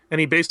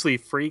 And he basically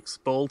freaks,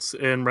 bolts,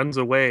 and runs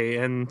away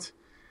and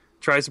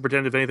tries to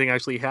pretend if anything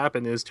actually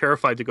happened, is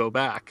terrified to go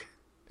back.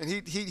 And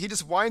he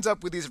just winds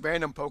up with these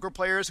random poker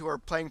players who are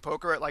playing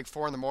poker at like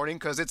 4 a.m.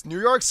 because it's New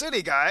York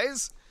City,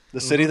 guys. The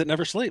city that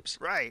never sleeps.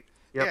 Right.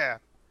 Yep. Yeah.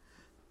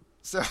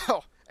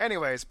 So,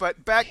 anyways,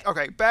 but back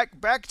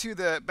to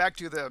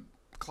the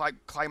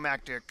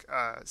climactic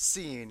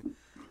scene.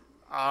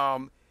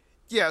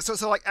 Yeah.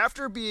 So like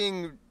after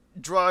being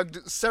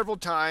drugged several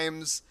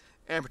times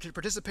and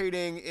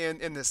participating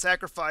in the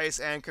sacrifice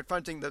and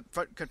confronting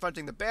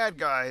the bad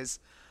guys,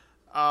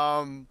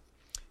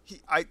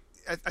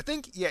 I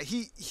think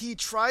he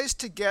tries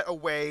to get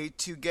away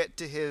to get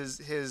to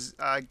his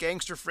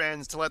gangster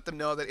friends to let them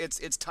know that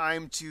it's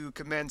time to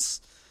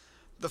commence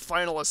the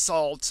final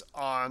assault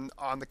on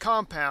the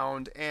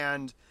compound,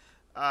 and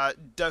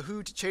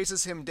Dahoot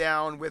chases him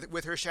down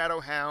with her shadow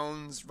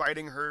hounds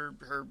riding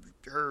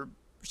her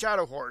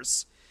shadow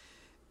horse,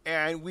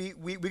 and we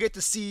get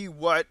to see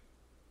what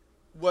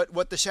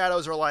the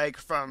shadows are like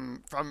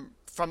from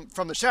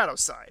the shadow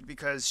side,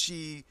 because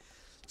she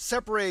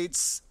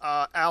separates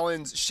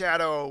Alan's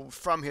shadow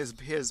from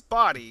his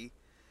body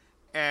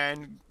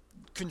and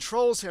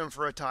controls him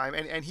for a time,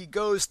 and he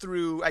goes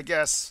through, I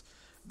guess,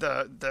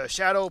 the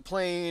shadow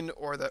plane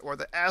or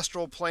the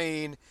astral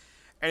plane,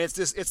 and it's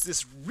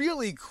this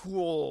really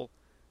cool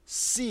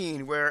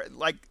scene where,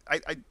 like, I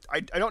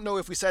don't know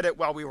if we said it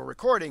while we were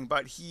recording,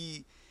 but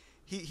he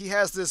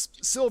has this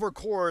silver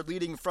cord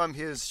leading from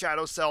his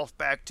shadow self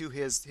back to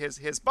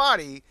his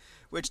body,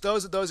 which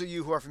those of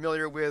you who are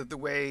familiar with the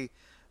way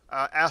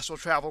astral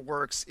travel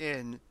works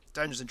in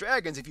Dungeons and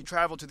Dragons, if you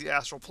travel to the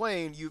astral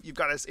plane, you've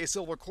got a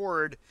silver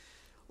cord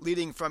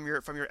leading from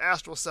your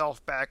astral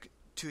self back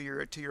to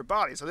your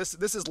body. So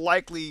this is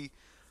likely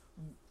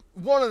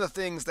one of the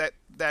things that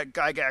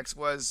Gygax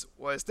was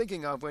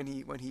thinking of when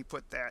he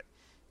put that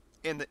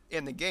in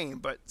the game.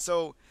 But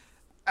so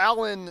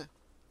Alan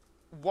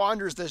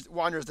wanders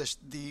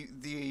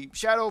the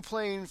shadow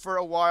plane for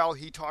a while.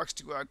 He talks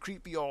to a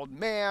creepy old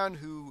man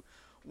who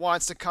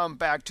wants to come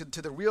back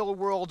to the real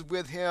world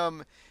with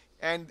him,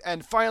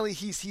 and finally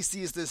he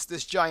sees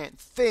this giant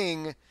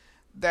thing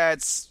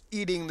that's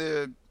eating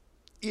the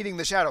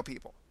shadow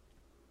people.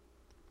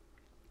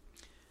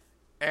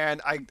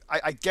 And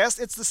I guess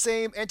it's the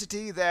same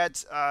entity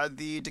that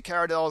the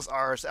Decaradels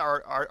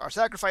are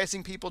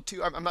sacrificing people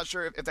to. I'm not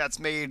sure if that's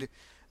made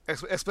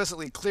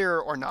explicitly clear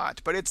or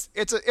not, but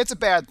it's a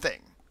bad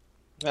thing.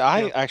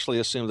 I actually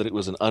assumed that it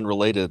was an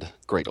unrelated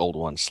Great Old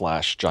One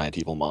 / giant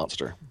evil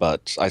monster,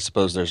 but I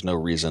suppose there's no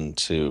reason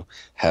to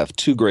have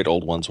two Great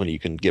Old Ones when you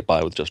can get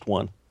by with just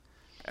one.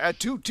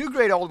 Two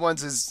Great Old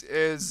Ones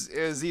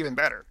is even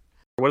better.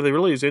 What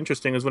really is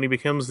interesting is when he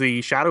becomes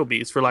the Shadow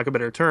Beast, for lack of a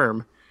better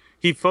term,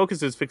 he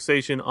focuses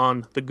fixation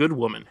on the good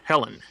woman,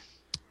 Helen,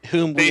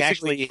 whom we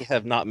actually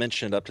have not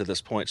mentioned up to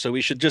this point. So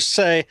we should just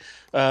say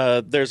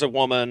there's a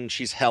woman,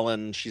 she's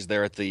Helen, she's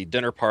there at the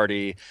dinner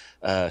party.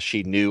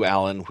 She knew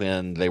Alan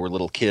when they were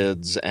little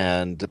kids,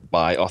 and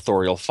by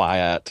authorial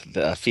fiat,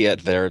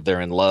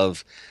 they're in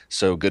love,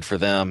 so good for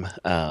them.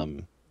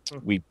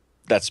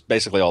 That's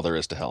basically all there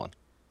is to Helen.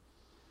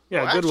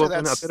 Yeah, well, good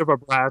woman, a bit of a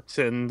brat,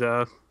 and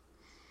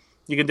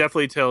you can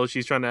definitely tell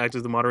she's trying to act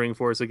as the moderating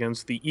force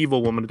against the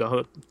evil woman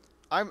Dahoot.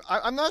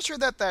 I'm not sure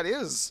that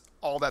is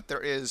all that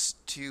there is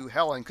to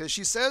Helen, because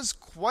she says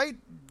quite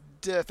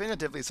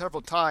definitively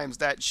several times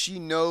that she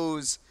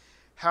knows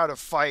how to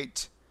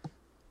fight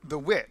the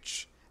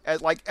witch,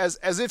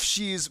 as if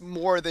she's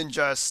more than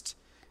just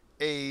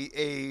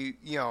a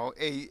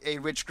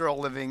rich girl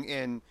living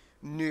in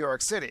New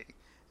York City.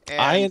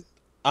 And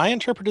I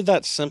interpreted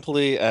that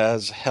simply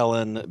as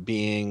Helen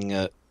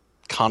being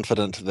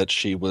confident that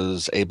she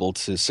was able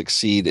to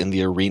succeed in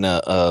the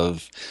arena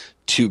of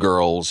two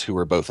girls who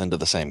were both into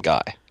the same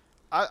guy.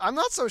 I'm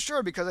not so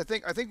sure, because I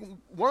think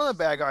one of the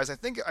bad guys, I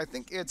think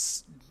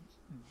it's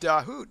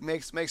Dahoot,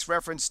 makes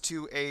reference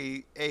to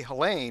a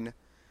Helene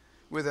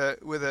with a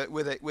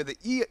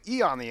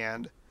e on the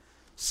end.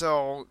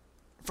 So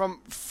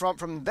from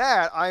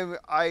that,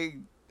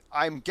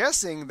 I'm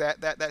guessing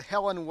that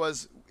Helen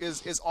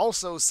is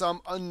also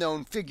some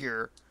unknown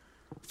figure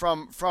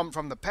from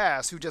the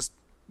past who just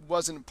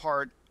wasn't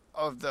part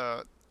of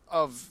the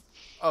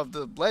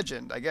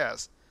legend, I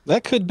guess.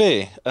 That could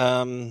be,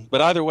 but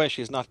either way,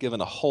 she's not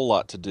given a whole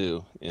lot to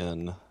do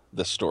in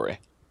this story.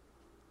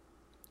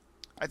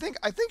 I think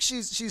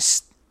she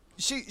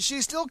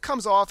still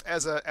comes off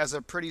as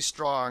a pretty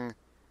strong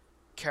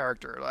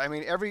character. I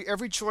mean,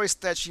 every choice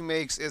that she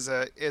makes is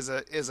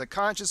a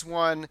conscious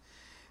one,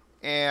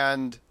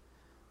 and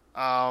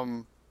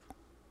I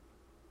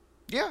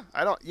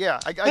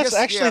guess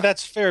actually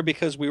that's fair,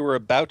 because we were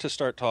about to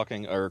start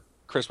talking, or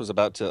Chris was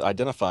about to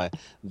identify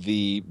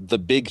the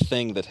big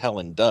thing that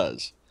Helen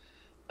does,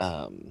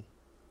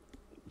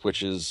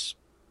 which is,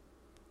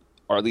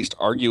 or at least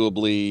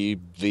arguably,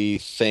 the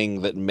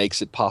thing that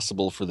makes it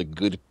possible for the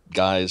good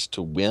guys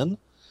to win.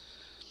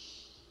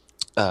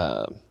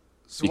 So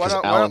why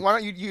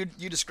don't you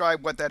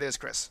describe what that is,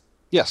 Chris?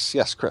 Yes,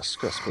 Chris,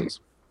 please.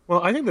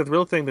 Well, I think the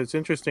real thing that's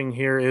interesting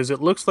here is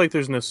it looks like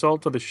there's an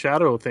assault of the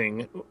shadow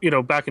thing,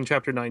 back in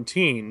chapter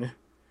 19,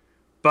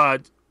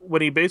 but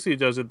when he basically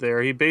does it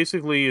there, he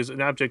basically is an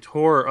abject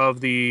horror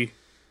of the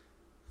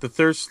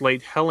thirst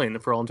slate Helen,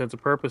 for all intents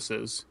and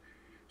purposes.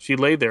 She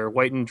lay there,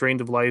 white and drained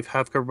of life,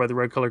 half covered by the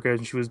red color grass,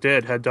 and she was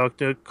dead, had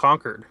Doctor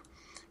conquered.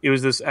 It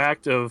was this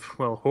act of,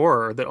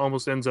 horror that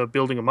almost ends up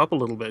building him up a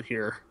little bit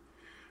here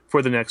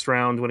for the next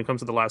round when it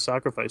comes to the last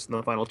sacrifice in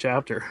the final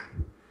chapter.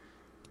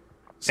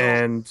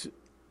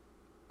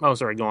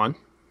 Sorry, go on.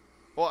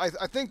 Well,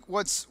 I think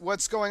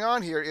what's going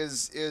on here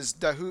is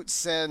Dahoot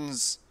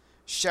sends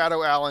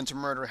shadow Alan to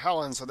murder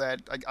Helen, so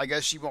that I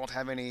guess she won't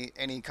have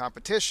any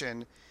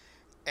competition.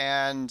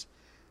 And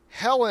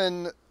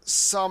Helen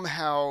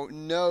somehow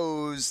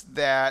knows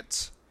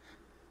that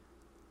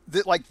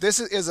like this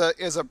is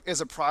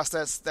a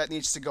process that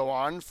needs to go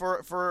on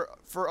for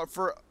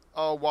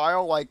a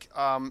while. Like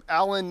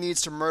Alan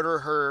needs to murder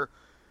her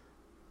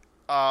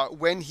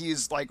when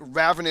he's like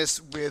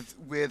ravenous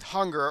with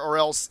hunger, or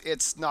else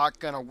it's not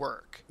gonna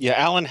work. Yeah,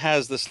 Alan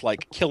has this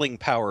like killing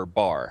power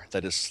bar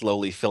that is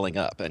slowly filling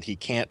up, and he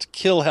can't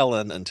kill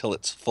Helen until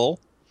it's full.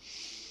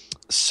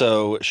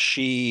 So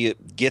she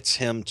gets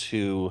him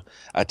to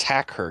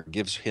attack her,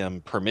 gives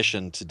him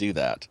permission to do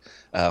that,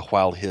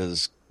 while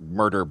his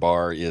murder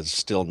bar is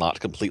still not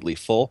completely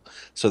full.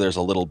 So there's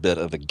a little bit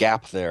of a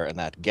gap there, and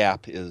that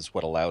gap is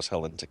what allows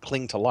Helen to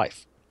cling to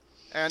life.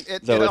 And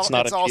Though it's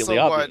not it's immediately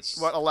also obvious.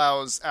 what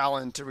allows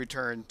Alan to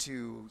return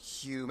to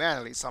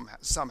humanity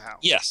somehow.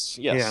 Yes,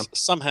 Yeah.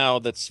 Somehow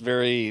that's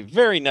very,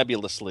 very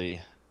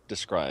nebulously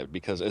described,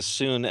 because as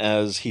soon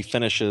as he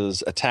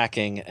finishes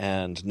attacking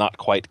and not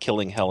quite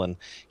killing Helen,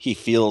 he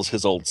feels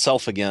his old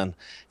self again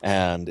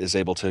and is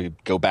able to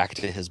go back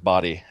to his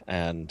body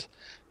and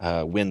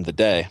win the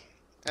day.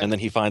 And then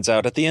he finds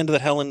out at the end that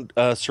Helen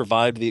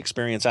survived the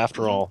experience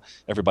after all.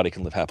 Everybody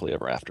can live happily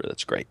ever after.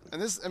 That's great. And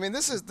this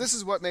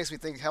is what makes me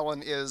think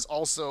Helen is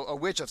also a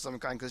witch of some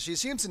kind, because she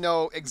seems to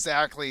know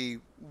exactly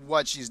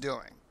what she's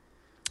doing.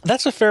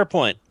 That's a fair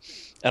point.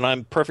 And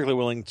I'm perfectly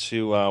willing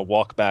to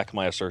walk back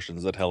my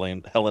assertions that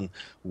Helen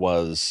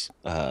was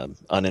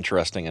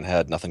uninteresting and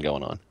had nothing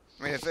going on.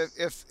 I mean,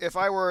 if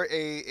I were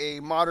a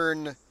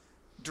modern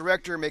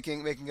director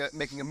making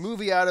a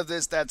movie out of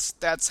this,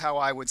 that's how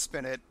I would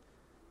spin it.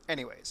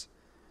 Anyways,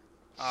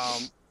 I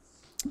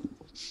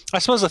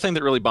suppose the thing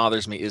that really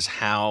bothers me is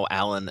how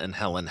Alan and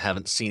Helen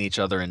haven't seen each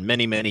other in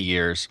many, many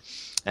years,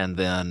 and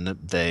then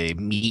they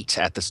meet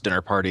at this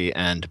dinner party,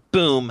 and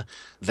boom,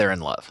 they're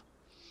in love.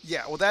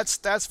 yeah, well,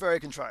 that's very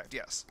contrived,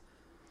 yes.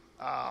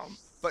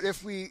 But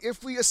if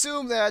we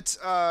assume that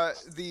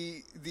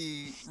the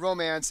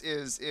romance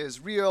is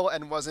real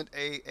and wasn't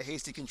a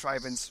hasty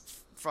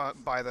contrivance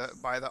by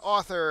the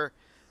author.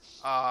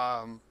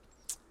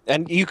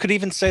 And you could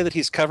even say that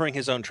he's covering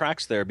his own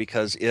tracks there,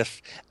 because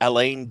if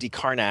Elaine de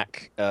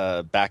Carnac,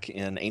 back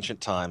in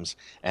ancient times,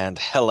 and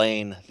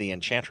Helene the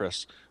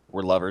Enchantress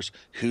were lovers,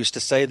 who's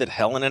to say that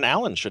Helen and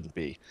Alan shouldn't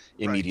be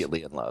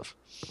immediately in love?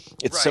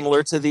 It's Right.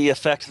 similar to the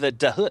effect that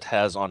Dahut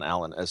has on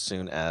Alan as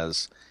soon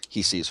as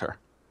he sees her.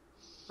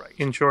 Right.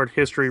 In short,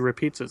 history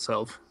repeats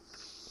itself.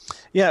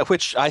 Yeah,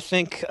 which I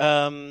think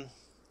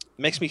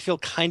makes me feel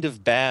kind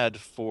of bad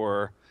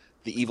for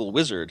the evil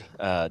wizard,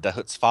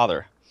 Dahut's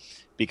father,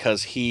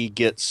 because he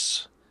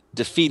gets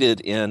defeated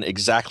in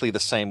exactly the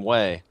same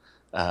way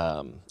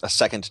a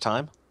second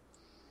time.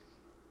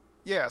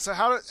 Yeah. So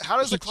how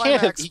does the He can't have,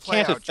 climax he play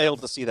can't out? have failed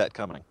to see that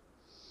coming.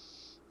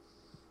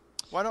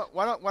 Why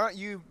don't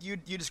you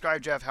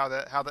describe, Jeff, how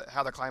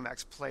the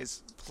climax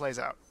plays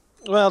out?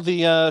 Well,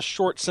 the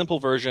short, simple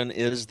version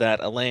is that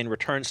Elaine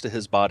returns to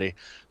his body,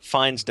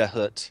 finds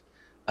Dahut,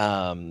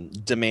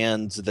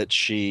 demands that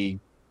she,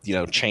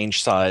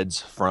 change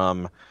sides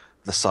from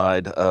the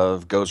side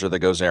of Gozer the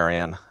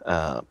Gozerian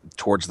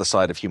towards the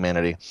side of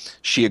humanity.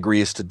 She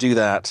agrees to do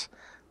that.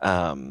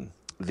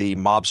 The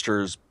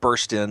mobsters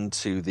burst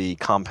into the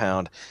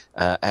compound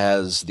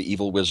as the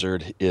evil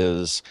wizard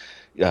is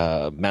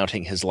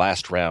mounting his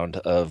last round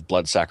of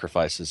blood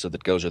sacrifices so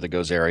that Gozer the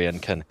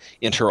Gozerian can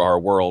enter our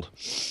world.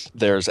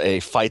 There's a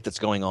fight that's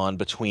going on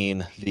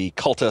between the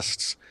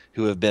cultists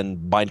who have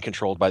been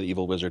mind-controlled by the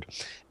evil wizard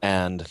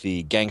and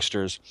the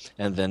gangsters,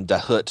 and then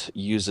Dahut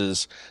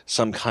uses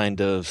some kind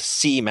of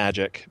sea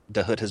magic.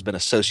 Dahut has been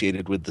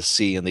associated with the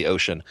sea and the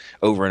ocean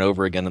over and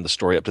over again in the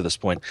story up to this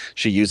point.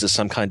 She uses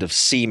some kind of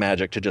sea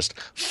magic to just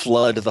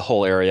flood the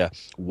whole area,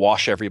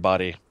 wash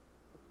everybody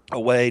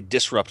away,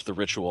 disrupt the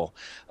ritual.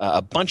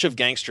 A bunch of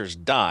gangsters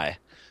die,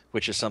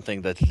 which is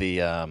something that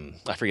the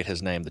I forget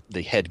his name,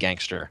 the head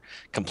gangster,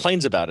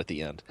 complains about at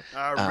the end.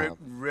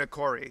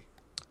 Rikori.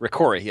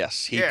 Rikori,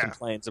 yes. He Yeah.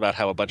 complains about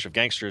how a bunch of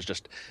gangsters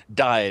just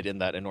died in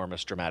that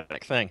enormous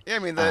dramatic thing. Yeah, I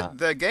mean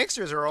the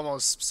gangsters are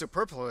almost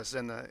superfluous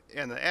in the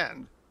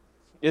end.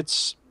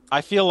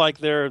 I feel like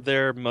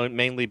they're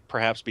mainly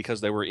perhaps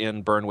because they were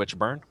in Burn Witch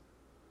Burn.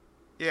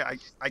 Yeah,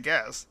 I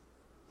guess.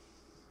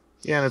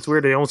 Yeah, and it's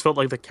weird. They almost felt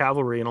like the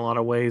cavalry in a lot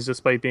of ways,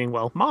 despite being,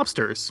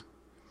 mobsters.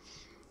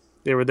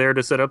 They were there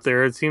to set up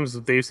there. It seems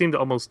they seemed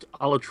almost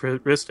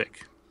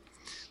altruistic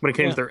when it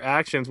came to their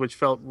actions, which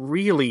felt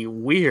really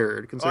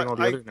weird considering all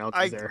the other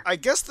announcements there. I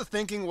guess the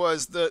thinking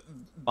was that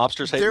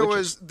Mobsters hate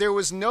witches. there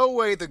was no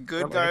way the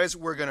good guys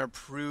were going to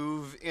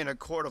prove in a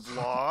court of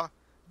law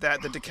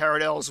that the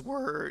Decaridels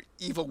were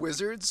evil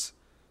wizards.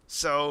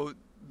 So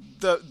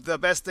the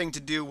best thing to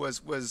do was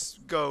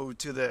go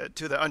to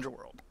the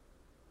underworld.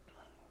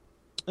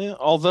 Yeah,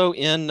 although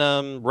in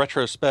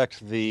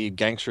retrospect, the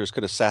gangsters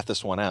could have sat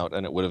this one out,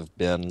 and it would have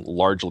been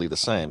largely the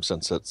same,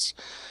 since it's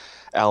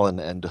Alan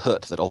and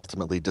Dahut that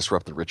ultimately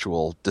disrupt the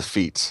ritual,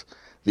 defeats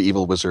the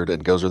evil wizard,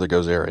 and Gozer the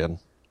Gozerian.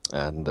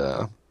 And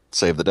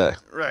save the day.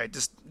 Right.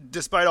 Just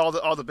despite all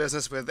the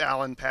business with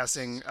Alan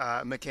passing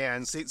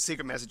McCann's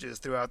secret messages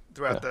throughout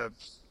Yeah. the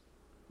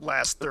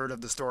last third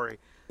of the story.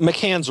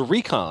 McCann's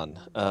recon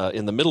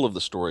in the middle of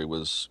the story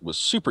was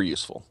super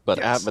useful, but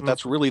Yes. but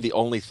that's really the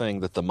only thing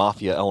that the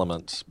mafia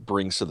element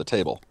brings to the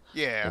table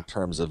Yeah. in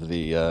terms of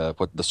the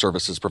what the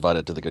services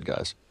provided to the good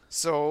guys.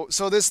 So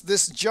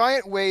this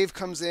giant wave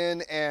comes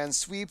in and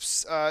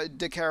sweeps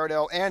De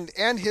Caradel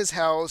and his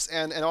house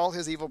and all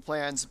his evil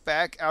plans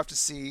back out to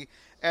sea.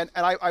 And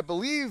I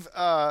believe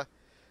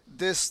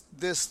this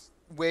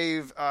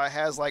wave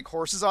has like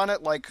horses on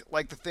it,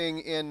 like the thing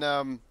in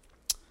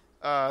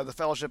the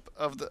Fellowship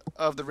of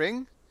the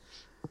Ring.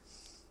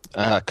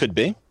 Could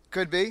be.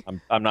 Could be.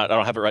 I'm not. I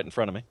don't have it right in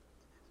front of me.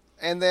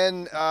 And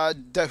then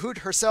Dahut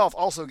herself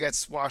also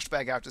gets washed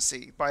back out to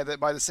sea by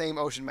the same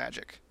ocean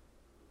magic.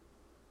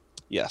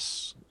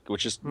 Yes,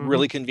 which is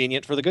really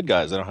convenient for the good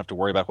guys. They don't have to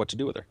worry about what to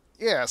do with her.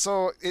 Yeah,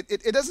 so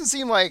it doesn't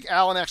seem like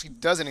Alan actually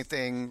does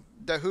anything.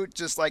 Dahut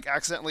just like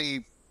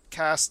accidentally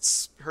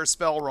casts her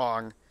spell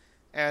wrong,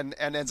 and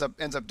ends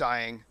up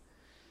dying,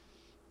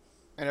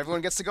 and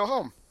everyone gets to go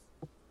home.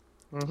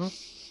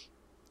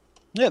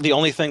 Yeah, the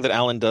only thing that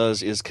Alan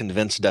does is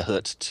convince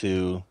Dahut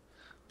to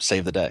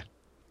save the day.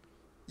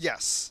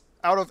 Yes,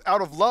 out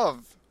of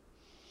love.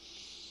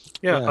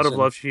 Yeah, Yeah, out of so-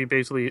 love, she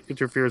basically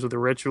interferes with the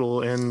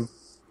ritual and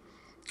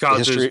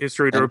causes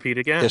history to and repeat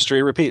again.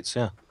 History repeats.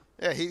 Yeah.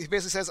 Yeah, he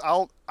basically says,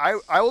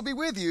 I will be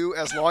with you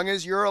as long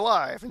as you're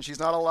alive, and she's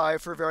not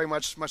alive for very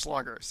much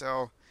longer.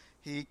 So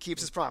he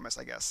keeps his promise,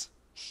 I guess.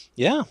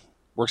 Yeah,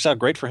 works out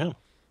great for him.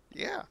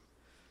 Yeah.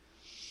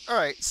 All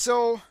right,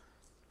 so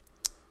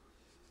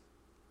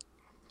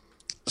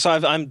So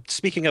I'm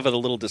speaking of it a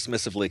little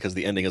dismissively because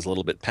the ending is a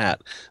little bit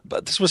pat,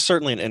 but this was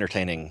certainly an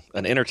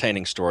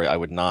entertaining story. I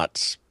would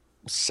not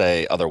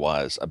say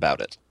otherwise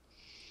about it.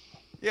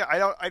 yeah,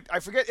 I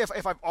forget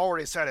if I've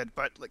already said it,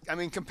 but like I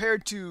mean,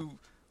 compared to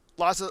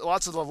lots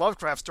of the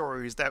Lovecraft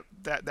stories that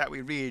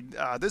we read,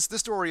 this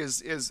story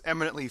is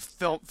eminently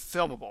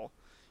filmable.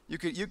 You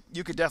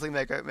could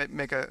definitely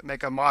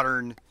make a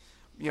modern,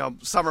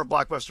 summer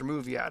blockbuster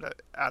movie out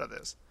of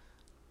this.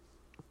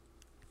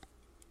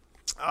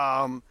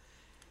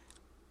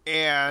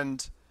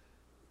 And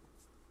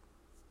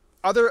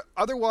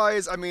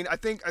otherwise, I mean, I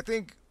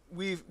think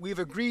we've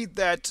agreed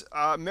that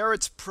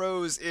Merritt's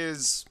prose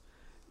is,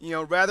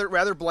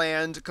 rather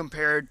bland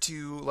compared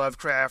to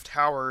Lovecraft,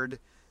 Howard,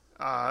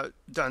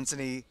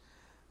 Dunsany.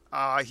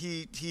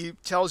 He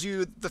tells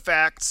you the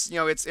facts.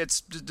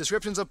 It's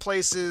descriptions of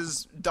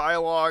places,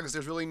 dialogues.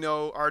 There's really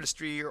no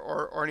artistry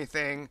or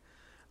anything.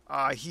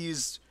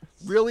 He's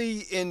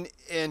really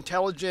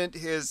intelligent.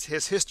 His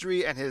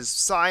history and his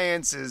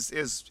science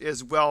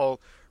is well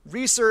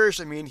researched.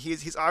 I mean,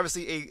 he's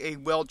obviously a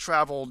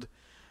well-traveled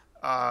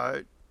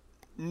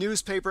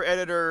newspaper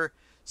editor.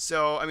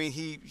 So I mean,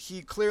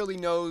 he clearly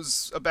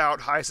knows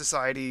about high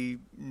society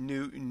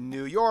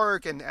New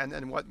York and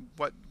what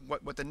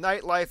the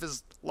nightlife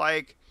is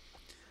like.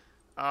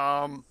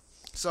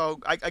 So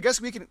I guess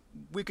we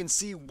can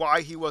see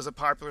why he was a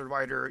popular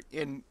writer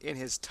in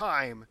his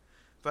time.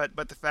 But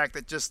the fact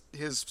that just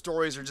his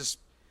stories are just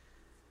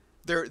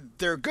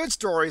they're good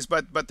stories,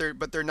 but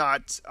they're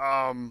not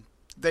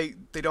they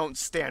don't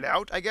stand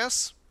out, I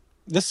guess.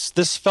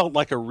 This felt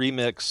like a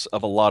remix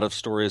of a lot of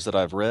stories that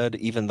I've read,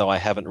 even though I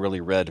haven't really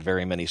read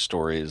very many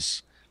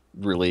stories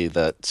really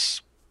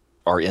that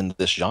are in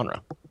this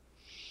genre.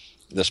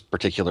 This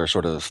particular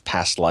sort of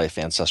past life,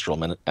 ancestral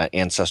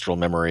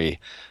memory,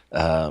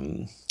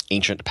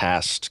 ancient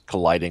past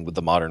colliding with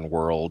the modern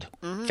world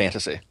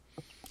fantasy.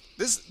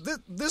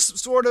 This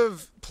sort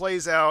of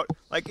plays out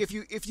like if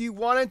you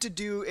wanted to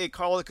do a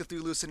Call of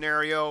Cthulhu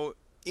scenario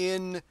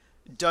in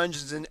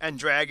Dungeons and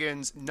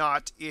Dragons,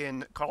 not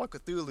in Call of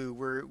Cthulhu,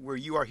 where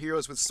you are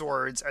heroes with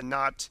swords and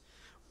not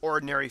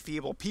ordinary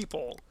feeble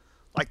people.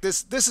 Like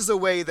this is a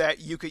way that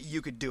you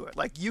could do it.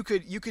 Like you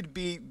could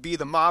be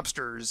the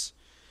mobsters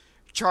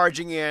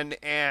charging in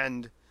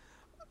and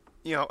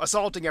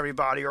assaulting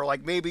everybody, or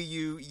like maybe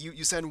you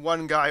send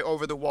one guy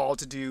over the wall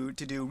to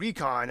do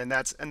recon, and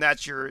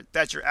that's your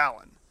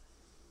Alan.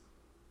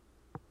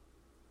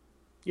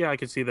 Yeah, I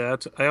could see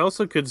that. I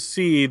also could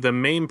see the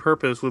main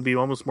purpose would be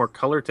almost more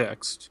color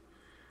text.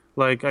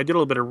 Like, I did a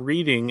little bit of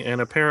reading,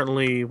 and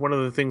apparently one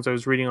of the things I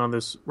was reading on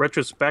this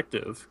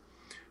retrospective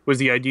was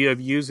the idea of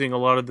using a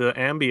lot of the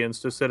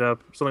ambience to set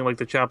up something like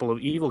the Chapel of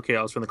Evil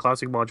Chaos from the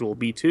classic module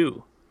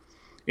B2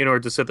 in order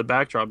to set the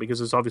backdrop,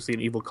 because it's obviously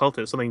an evil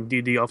cultist, something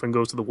D&D often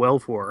goes to the well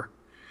for,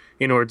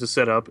 in order to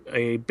set up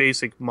a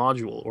basic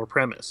module or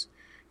premise.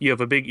 You have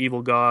a big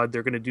evil god,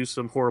 they're going to do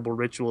some horrible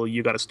ritual,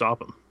 you got to stop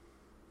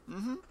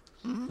them.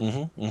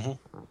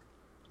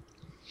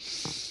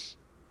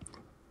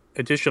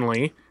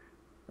 Additionally,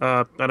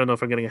 I don't know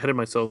if I'm getting ahead of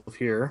myself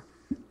here,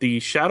 the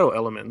shadow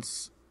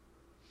elements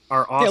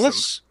are awesome. Yeah,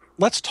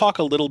 let's talk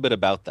a little bit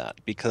about that,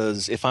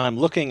 because if I'm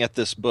looking at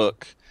this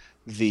book,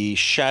 the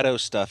shadow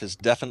stuff is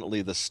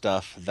definitely the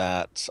stuff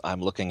that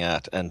I'm looking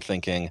at and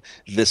thinking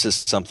this is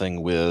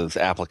something with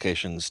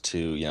applications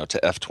to to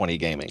F20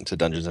 gaming, to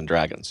Dungeons and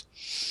Dragons.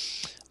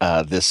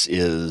 This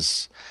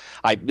is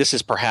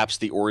perhaps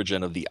the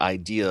origin of the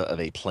idea of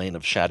a plane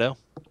of shadow.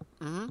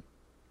 Mm-hmm.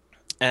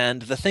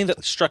 And the thing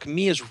that struck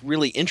me as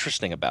really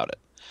interesting about it,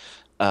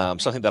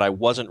 something that I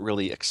wasn't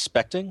really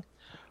expecting,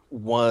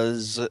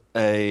 was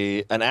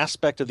an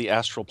aspect of the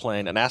astral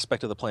plane, an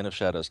aspect of the plane of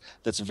shadows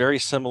that's very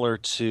similar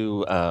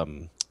to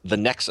the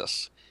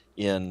Nexus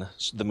in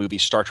the movie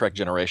Star Trek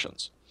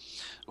Generations,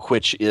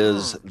 which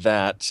is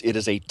that it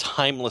is a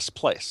timeless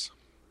place.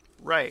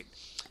 Right.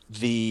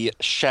 The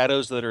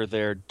shadows that are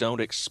there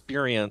don't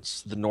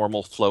experience the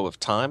normal flow of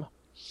time.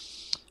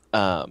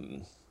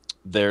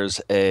 There's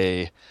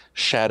a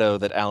shadow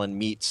that Alan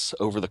meets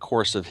over the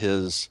course of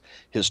his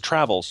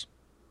travels,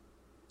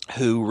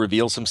 who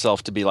reveals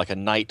himself to be like a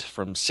knight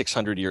from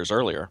 600 years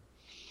earlier.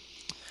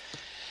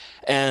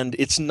 And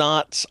it's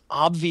not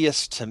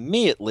obvious to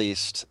me, at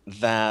least,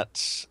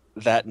 that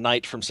that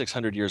knight from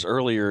 600 years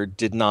earlier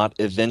did not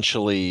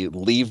eventually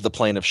leave the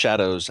plane of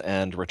shadows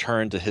and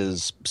return to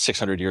his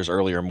 600 years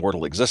earlier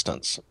mortal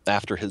existence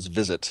after his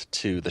visit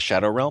to the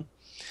Shadow Realm.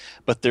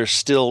 But there's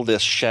still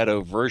this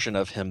shadow version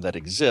of him that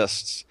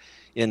exists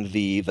in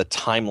the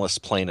timeless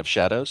plane of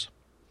shadows.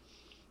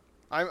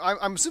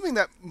 I'm assuming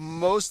that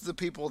most of the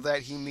people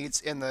that he meets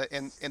in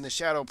the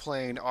shadow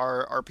plane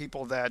are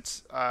people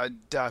that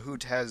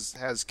Dahut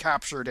has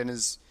captured and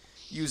is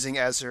using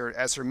as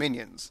her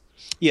minions.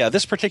 Yeah,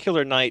 this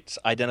particular knight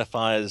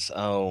identifies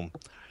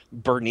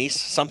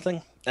Bernice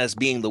something as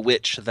being the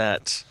witch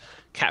that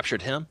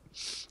captured him,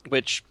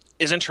 which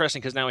is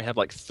interesting because now we have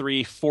like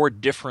 3-4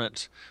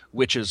 different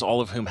witches, all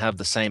of whom have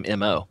the same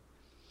MO.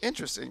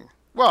 Interesting.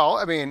 Well,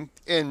 I mean,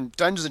 in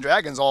Dungeons and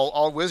Dragons,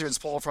 all wizards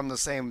pull from the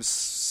same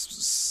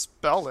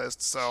spell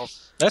list, so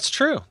That's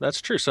true.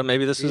 So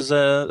maybe this is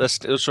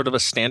sort of a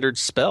standard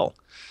spell,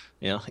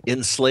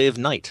 enslave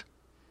knight,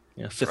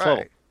 fifth right.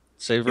 level,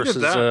 save Either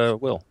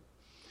versus will.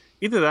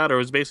 Either that, or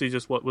it's basically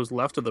just what was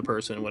left of the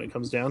person when it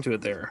comes down to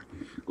it. There,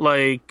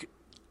 like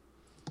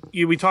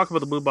we talk about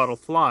the blue bottle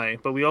fly,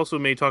 but we also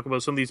may talk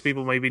about some of these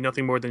people may be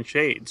nothing more than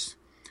shades.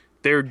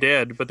 They're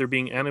dead, but they're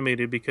being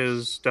animated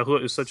because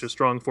Dahut is such a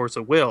strong force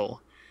of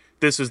will.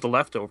 This is the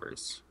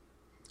leftovers.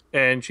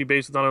 And she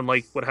based it on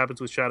like what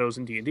happens with shadows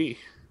in D&D.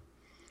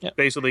 Yep.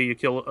 Basically, you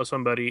kill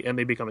somebody and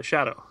they become a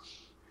shadow.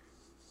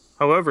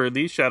 However,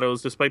 these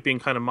shadows, despite being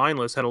kind of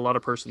mindless, had a lot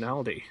of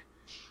personality.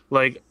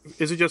 Like,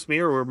 is it just me,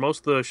 or were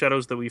most of the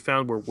shadows that we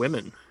found were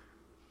women?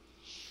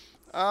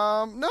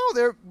 No,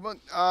 there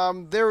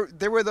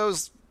were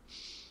those.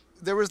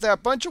 There was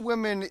that bunch of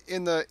women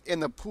in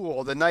the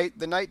pool. The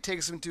knight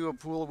takes him to a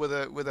pool with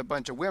a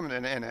bunch of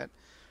women in it.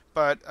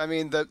 But I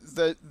mean,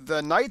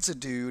 the knight's a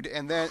dude,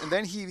 and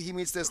then he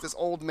meets this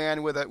old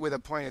man with a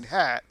pointed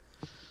hat,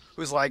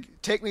 who's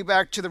like, "Take me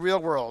back to the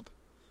real world.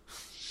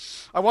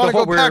 I want to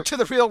go back to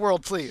the real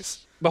world,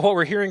 please." But what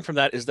we're hearing from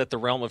that is that the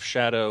Realm of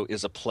Shadow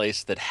is a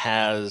place that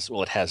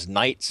it has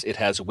knights, it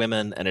has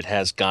women, and it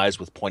has guys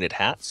with pointed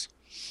hats.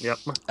 Yep.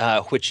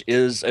 Which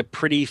is a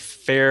pretty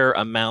fair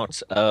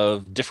amount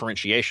of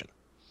differentiation,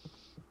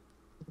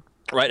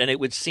 right? And it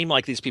would seem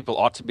like these people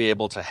ought to be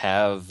able to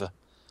have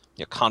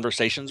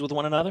conversations with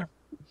one another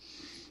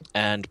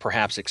and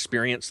perhaps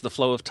experience the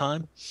flow of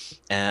time,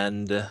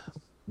 and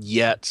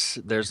yet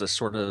there's a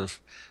sort of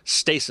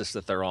stasis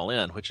that they're all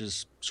in, which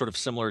is sort of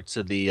similar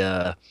to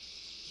the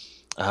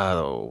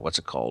what's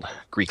it called?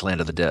 Greek Land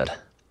of the Dead.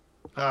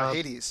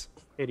 Hades.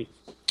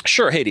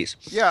 Sure, Hades.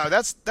 Yeah,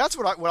 that's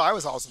what I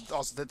was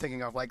also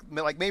thinking of. Like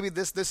maybe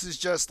this is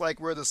just like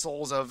where the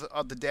souls of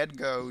the dead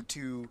go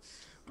to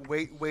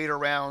wait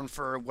around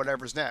for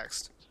whatever's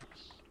next.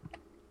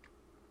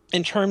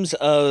 In terms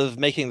of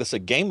making this a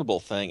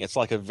gameable thing, it's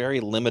like a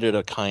very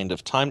limited kind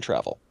of time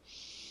travel.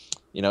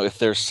 If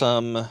there's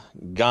some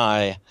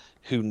guy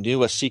who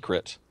knew a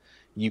secret,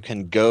 you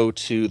can go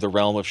to the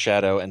Realm of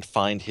Shadow and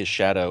find his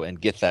shadow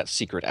and get that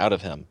secret out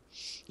of him,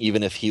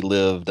 even if he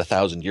lived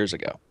 1,000 years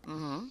ago.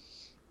 Mm-hmm.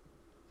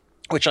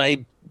 Which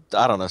I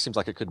don't know, seems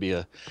like it could be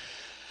a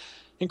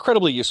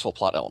incredibly useful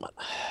plot element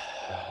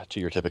to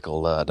your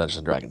typical Dungeons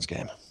and Dragons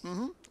game.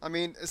 Mm-hmm. I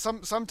mean,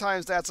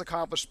 sometimes that's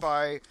accomplished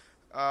by,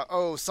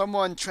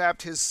 someone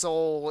trapped his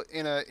soul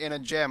in a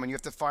gem, and you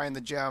have to find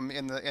the gem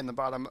in the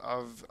bottom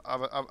of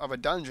a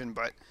dungeon.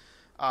 But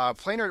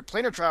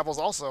planar travel is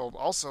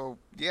also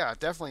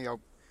definitely a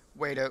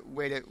way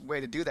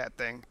to do that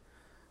thing.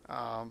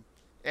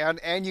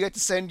 And you get to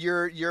send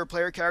your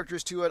player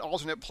characters to an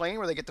alternate plane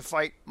where they get to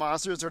fight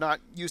monsters they're not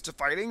used to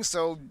fighting,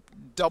 so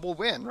double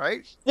win,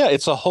 right? Yeah,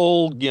 it's a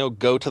whole,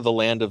 go to the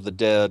land of the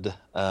dead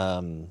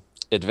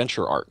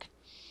adventure arc,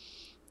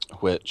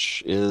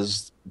 which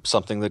is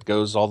something that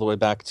goes all the way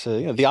back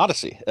to the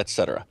Odyssey,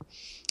 etc.,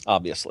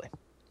 obviously.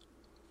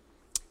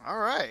 All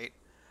right.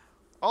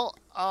 Well,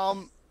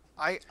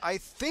 I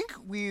think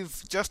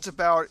we've just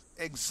about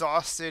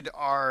exhausted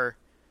our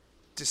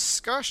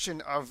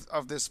discussion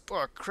of this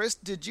book. Chris,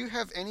 did you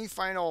have any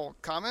final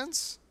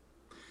comments?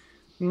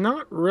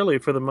 Not really,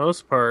 for the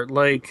most part.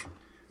 Like,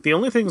 the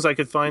only things I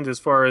could find as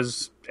far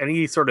as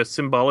any sort of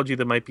symbology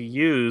that might be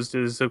used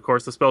is, of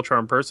course, the spell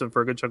charm person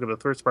for a good chunk of the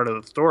first part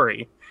of the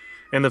story.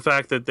 And the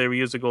fact that they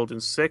used a golden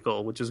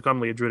sickle, which is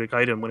commonly a druidic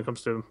item when it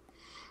comes to,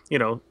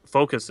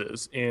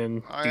 focuses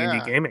in Oh, D&D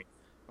yeah. gaming.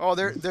 Oh,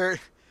 they're.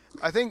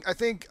 I think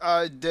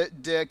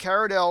De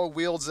Caradel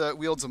wields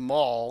a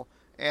maul,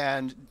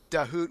 and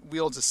Dahoot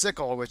wields a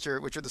sickle, which are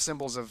the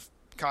symbols of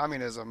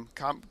communism,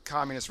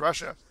 communist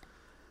Russia.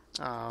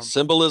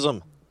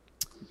 Symbolism.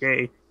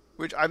 Yay.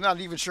 Which I'm not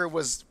even sure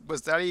was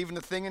that even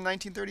a thing in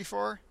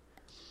 1934?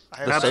 I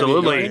have The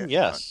Absolutely. Soviet Union?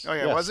 Yes. Oh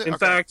yeah, Yes. was it? In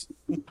Okay. fact,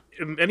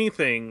 if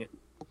anything,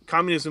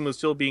 communism was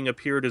still being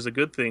appeared as a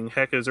good thing,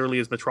 heck, as early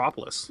as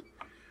Metropolis,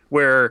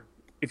 where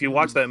if you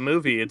watch that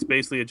movie, it's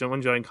basically a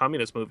one giant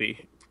communist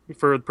movie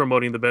for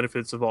promoting the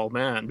benefits of all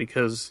man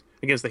because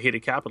against the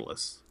hated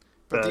capitalists.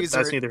 But these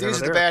are neither here nor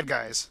the there. bad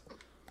guys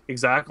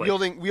Exactly.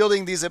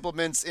 wielding these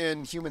implements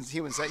in human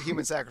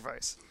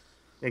sacrifice.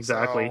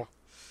 Exactly. So,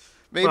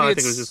 maybe Well, I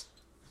it's think it was just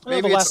Well,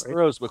 maybe the it's last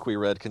Burroughs book we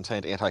read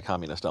contained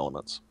anti-communist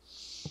elements.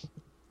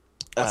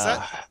 what's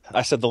that?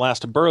 I said the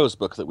last Burroughs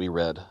book that we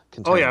read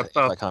contained Oh yeah,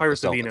 anti-communist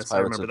Pirates of elements. Venus. I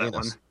remember that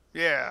one.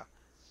 Yeah.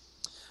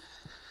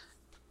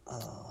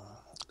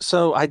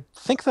 So I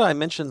think that I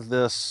mentioned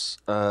this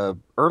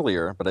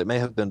earlier, but it may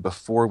have been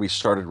before we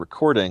started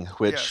recording,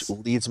 which Yes.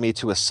 leads me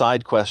to a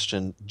side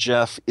question.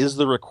 Jeff, is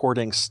the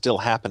recording still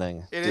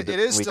happening? It when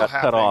is we still got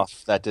cut happening.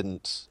 off. That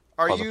didn't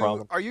cause a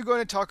problem. Are you going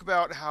to talk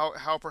about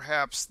how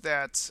perhaps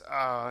that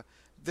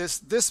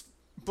this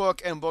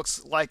book and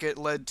books like it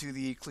led to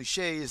the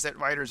cliches that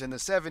writers in the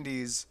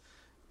 70s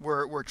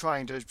were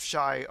trying to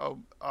shy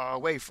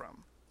away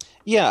from?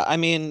 Yeah, I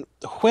mean,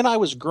 when I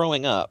was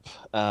growing up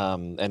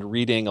and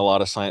reading a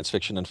lot of science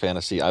fiction and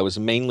fantasy, I was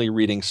mainly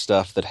reading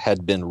stuff that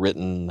had been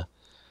written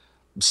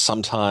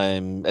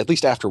sometime, at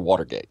least after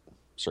Watergate,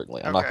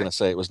 certainly. I'm not Okay. going to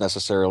say it was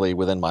necessarily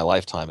within my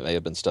lifetime. It may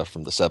have been stuff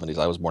from the 70s.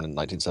 I was born in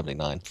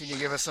 1979. Can you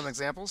give us some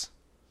examples?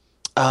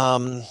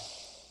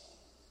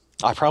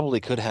 I probably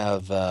could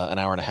have an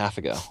hour and a half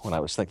ago when I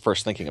was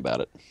first thinking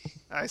about it.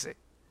 I see.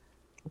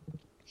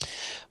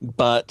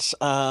 But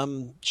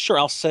sure,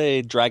 I'll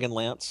say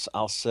Dragonlance.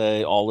 I'll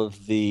say all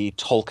of the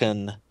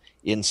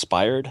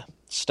Tolkien-inspired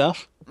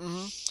stuff.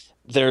 Hmm.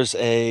 There's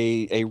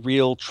a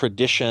real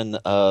tradition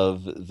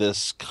of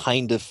this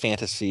kind of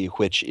fantasy,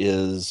 which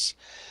is,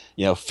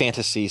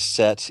 fantasy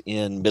set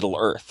in Middle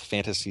Earth,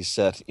 fantasy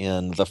set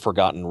in the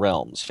Forgotten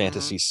Realms,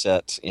 fantasy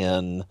set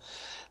in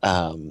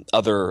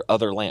other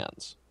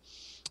lands.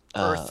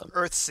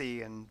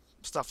 Earthsea and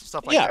stuff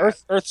like Yeah,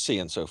 that.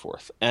 Earthsea and so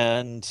forth.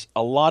 And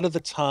a lot of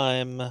the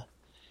time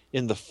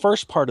in the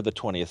first part of the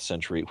 20th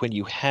century, when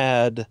you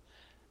had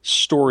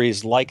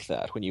stories like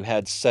that, when you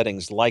had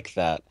settings like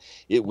that,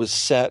 it was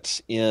set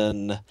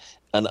in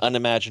an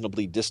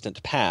unimaginably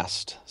distant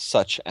past,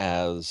 such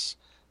as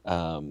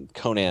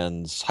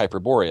Conan's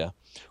Hyperborea,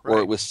 or Right.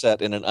 it was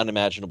set in an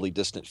unimaginably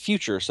distant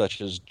future, such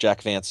as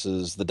Jack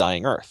Vance's The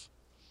Dying Earth.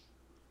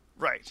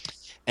 Right.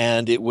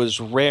 And it was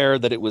rare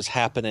that it was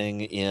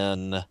happening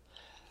in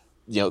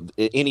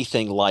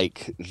anything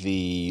like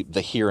the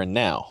here and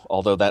now,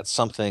 although that's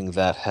something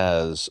that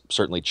has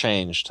certainly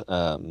changed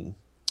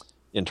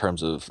in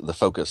terms of the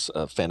focus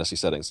of fantasy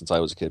settings. Since I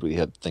was a kid, we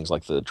had things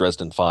like the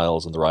Dresden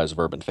Files and the rise of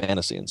urban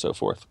fantasy and so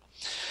forth.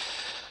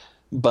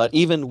 But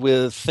even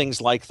with things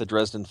like the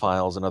Dresden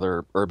Files and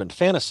other urban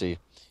fantasy,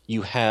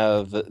 you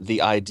have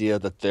the idea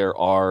that there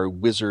are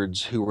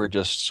wizards who are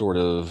just sort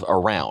of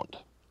around,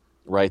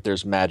 right?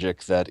 There's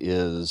magic that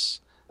is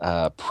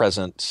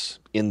present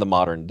in the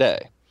modern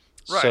day.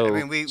 Right. So, I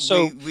mean, we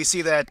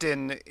see that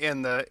in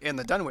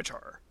the Dunwich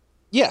horror.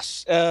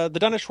 yes, the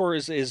Dunwich Horror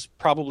is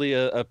probably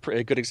a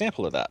good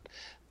example of that,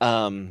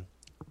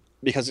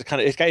 because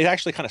it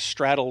actually kind of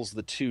straddles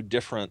the two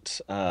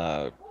different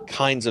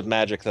kinds of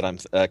magic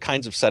that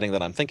kinds of setting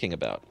that I'm thinking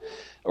about,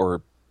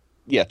 or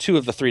yeah, two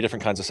of the three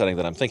different kinds of setting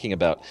that I'm thinking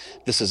about.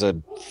 This is a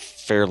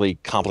fairly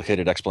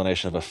complicated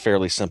explanation of a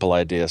fairly simple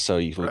idea, so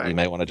you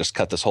may want to just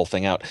cut this whole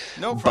thing out.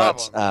 No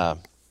problem.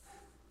 But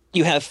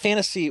you have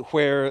fantasy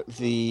where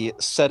the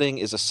setting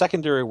is a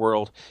secondary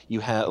world. You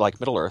have, like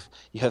Middle Earth,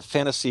 you have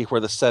fantasy where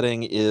the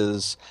setting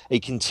is a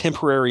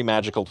contemporary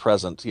magical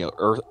present,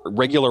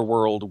 regular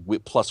world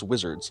plus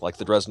wizards, like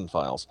the Dresden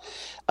Files.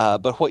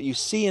 But what you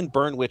see in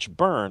Burn Witch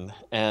Burn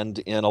and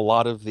in a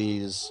lot of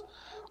these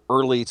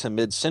early to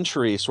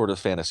mid-century sort of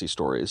fantasy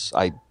stories,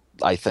 I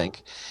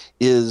think,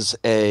 is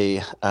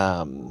a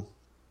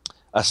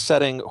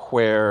setting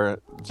where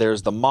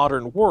there's the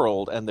modern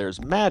world and there's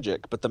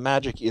magic, but the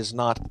magic is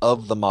not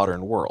of the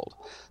modern world.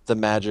 The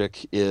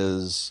magic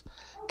is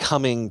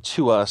coming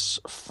to us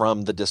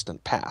from the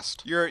distant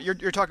past. You're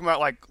talking about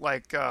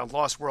like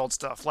Lost World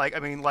stuff, like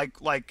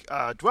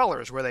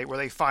Dwellers, where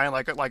they find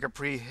like a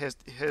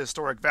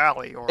prehistoric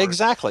valley, or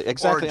Exactly.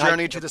 or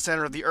Journey to the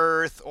Center of the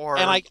Earth, or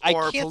And I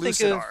or can't think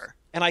Pellucidar.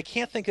 and I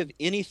can't think of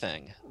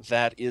anything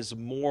that is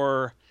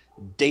more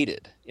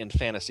dated in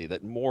fantasy,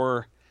 that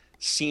more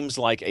seems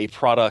like a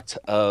product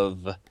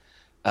of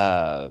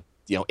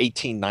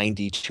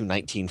 1890 to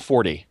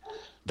 1940,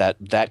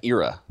 that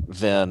era,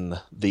 than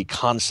the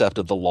concept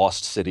of the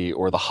lost city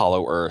or the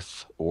hollow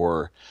earth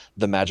or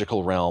the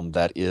magical realm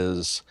that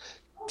is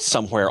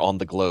somewhere on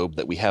the globe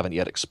that we haven't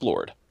yet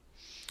explored.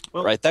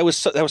 Well, Right? That was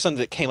something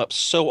that came up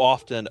so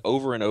often,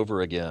 over and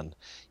over again,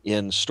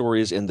 in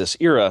stories in this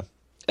era,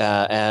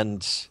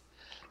 and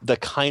the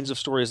kinds of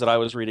stories that I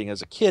was reading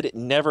as a kid, it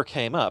never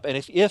came up. And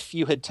if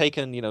you had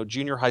taken,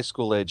 junior high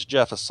school age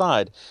Jeff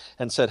aside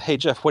and said, "Hey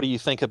Jeff, what do you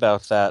think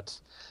about that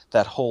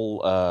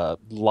whole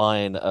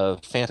line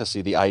of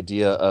fantasy, the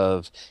idea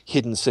of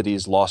hidden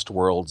cities, lost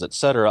worlds,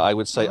 etc.?" I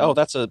would say, "Oh,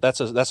 that's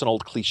an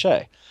old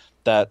cliche.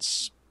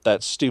 That's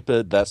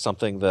stupid. That's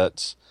something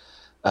that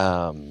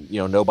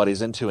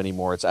nobody's into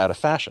anymore. It's out of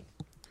fashion."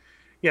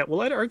 yeah,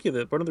 well, I'd argue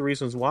that one of the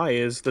reasons why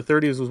is the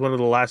 30s was one of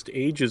the last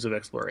ages of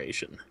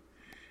exploration.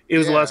 It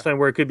was the Yeah. last time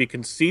where it could be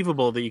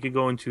conceivable that you could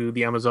go into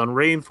the Amazon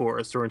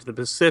rainforest or into the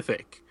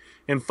Pacific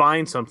and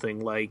find something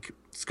like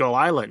Skull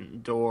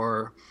Island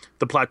or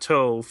the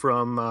plateau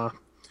from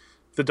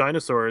the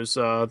dinosaurs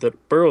that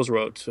Burroughs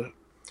wrote,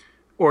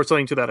 or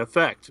something to that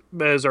effect.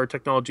 As our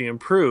technology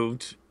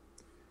improved,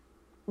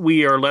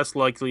 we are less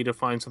likely to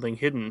find something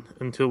hidden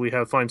until we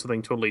find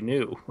something totally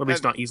new, at least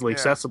And- not easily yeah.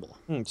 accessible.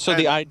 So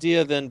the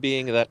idea then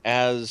being that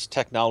as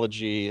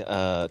technology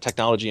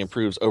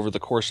improves over the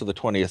course of the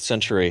 20th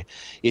century,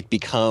 it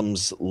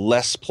becomes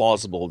less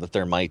plausible that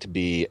there might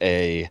be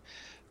a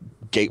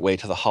gateway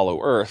to the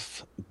Hollow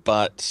Earth,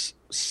 but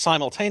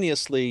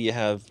simultaneously you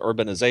have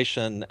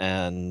urbanization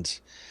and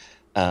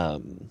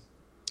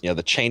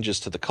the changes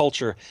to the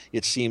culture.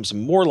 It seems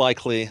more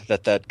likely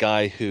that that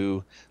guy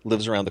who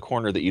lives around the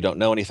corner that you don't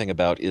know anything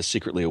about is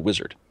secretly a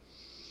wizard.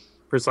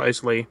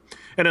 Precisely.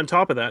 And on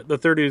top of that, the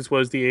 30s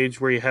was the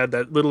age where you had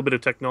that little bit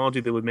of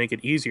technology that would make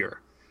it easier.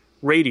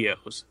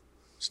 Radios,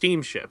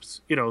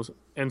 steamships,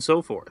 and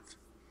so forth.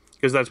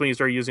 Because that's when you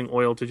started using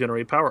oil to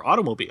generate power.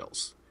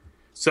 Automobiles.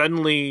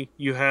 Suddenly,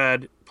 you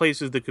had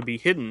places that could be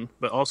hidden,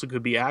 but also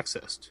could be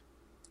accessed.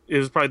 It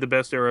was probably the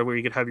best era where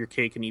you could have your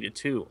cake and eat it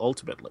too,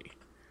 ultimately,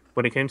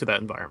 when it came to that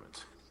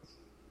environment.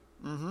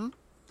 Mm-hmm.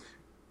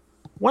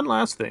 One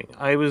last thing.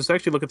 I was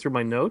actually looking through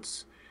my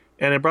notes,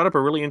 and it brought up a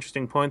really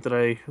interesting point that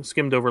I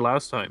skimmed over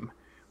last time.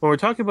 When we're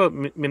talking about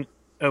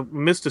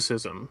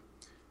mysticism,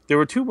 there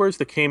were two words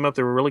that came up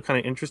that were really kind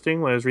of interesting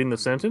when I was reading the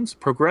sentence.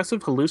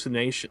 Progressive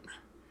hallucination.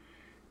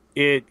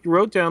 It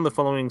wrote down the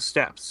following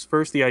steps.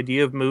 First, the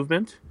idea of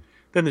movement,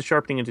 then the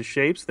sharpening into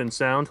shapes, then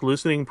sound,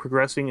 hallucinating,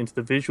 progressing into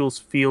the visual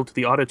field to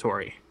the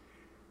auditory.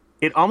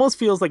 It almost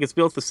feels like it's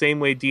built the same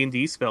way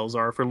D&D spells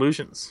are for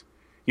illusions.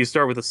 You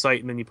start with a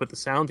sight and then you put the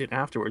sound in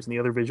afterwards and the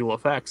other visual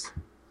effects.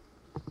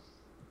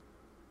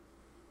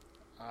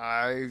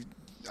 I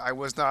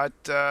was not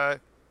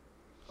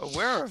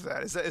aware of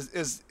that.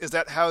 Is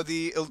that how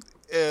the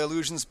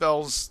illusion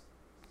spells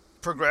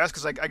progress?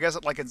 Because I guess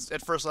it's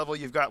at first level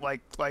you've got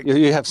like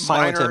You have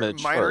silent minor,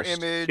 image minor first.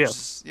 image.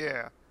 Yes.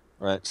 Yeah.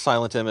 Right,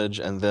 silent image,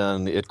 and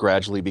then it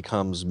gradually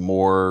becomes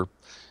more.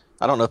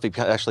 I don't know if it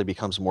actually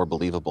becomes more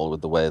believable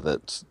with the way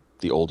that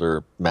the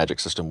older magic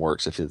system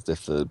works. If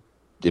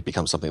it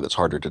becomes something that's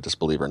harder to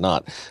disbelieve or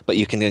not, but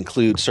you can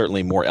include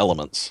certainly more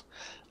elements,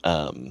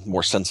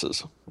 more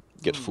senses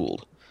get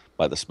fooled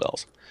by the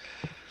spells.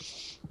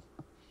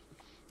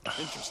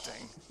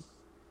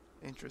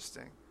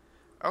 Interesting.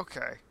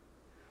 Okay.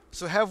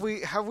 So have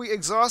we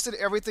exhausted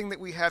everything that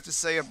we have to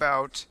say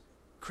about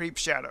Creep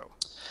Shadow?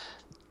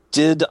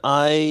 Did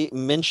I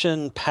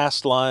mention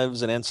past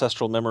lives and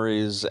ancestral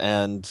memories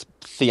and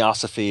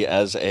theosophy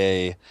as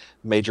a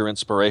major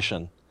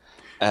inspiration,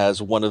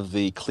 as one of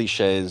the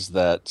cliches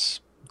that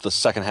the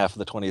second half of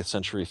the 20th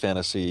century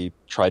fantasy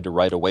tried to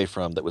write away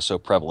from that was so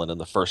prevalent in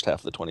the first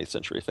half of the 20th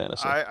century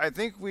fantasy? I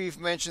think we've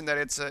mentioned that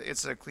it's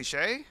a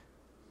cliche.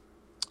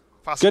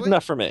 Possibly. Good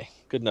enough for me.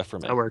 Good enough for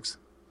me. That works.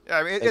 Yeah,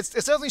 I mean, it's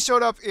definitely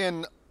showed up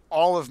in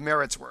all of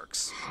Merritt's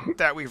works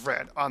that we've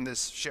read on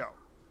this show.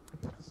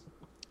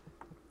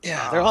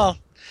 Yeah, they're all.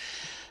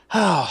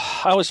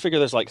 Oh, I always figure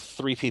there's like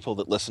three people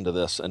that listen to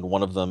this, and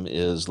one of them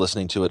is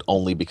listening to it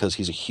only because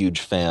he's a huge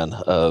fan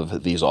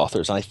of these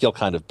authors. And I feel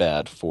kind of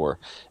bad for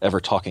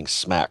ever talking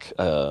smack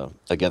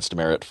against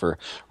Merritt for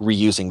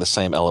reusing the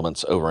same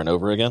elements over and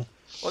over again.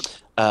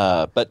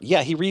 But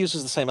yeah, he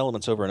reuses the same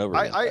elements over and over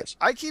again.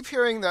 I keep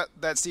hearing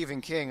that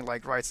Stephen King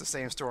writes the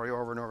same story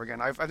over and over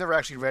again. I've never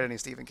actually read any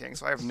Stephen King,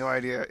 so I have no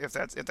idea if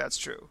that's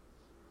true.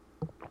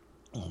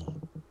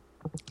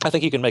 I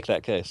think you can make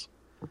that case.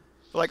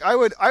 Like I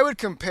would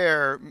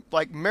compare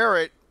like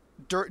Merritt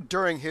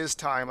during his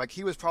time, like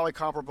he was probably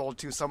comparable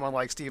to someone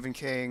like Stephen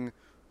King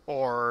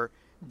or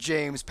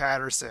James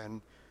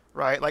Patterson,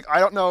 right? Like I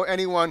don't know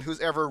anyone who's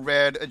ever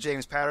read a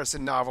James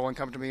Patterson novel and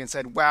come to me and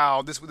said,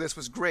 "Wow, this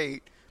was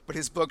great," but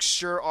his books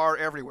sure are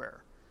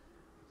everywhere.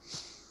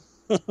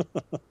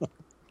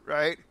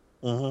 Right?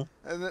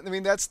 Mm-hmm. And I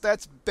mean that's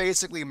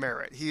basically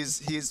Merritt.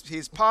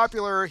 He's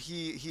popular.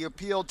 He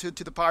appealed to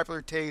the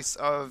popular tastes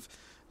of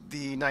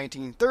the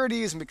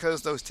 1930s, and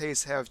because those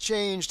tastes have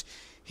changed,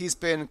 he's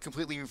been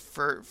completely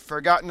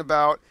forgotten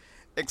about,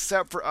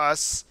 except for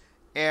us.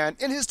 And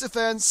in his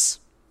defense,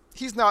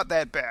 he's not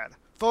that bad.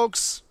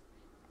 Folks,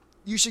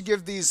 you should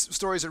give these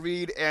stories a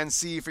read and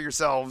see for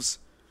yourselves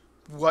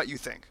what you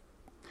think.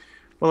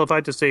 Well, if I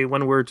had to say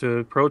one word to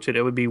approach it,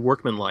 it would be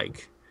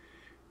workmanlike.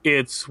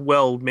 It's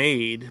well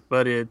made,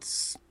 but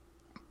it's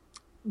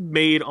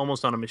made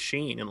almost on a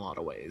machine in a lot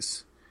of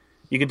ways.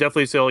 You can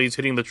definitely tell he's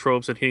hitting the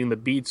tropes and hitting the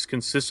beats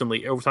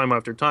consistently over time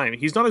after time.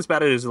 He's not as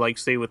bad as, like,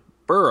 say, with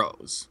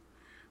Burroughs,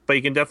 but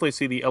you can definitely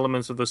see the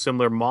elements of the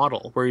similar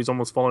model where he's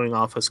almost following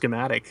off a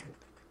schematic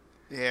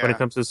Yeah. when it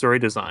comes to story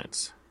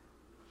designs.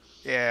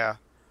 Yeah.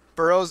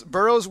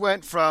 Burroughs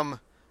went from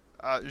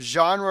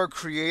genre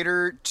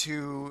creator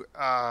to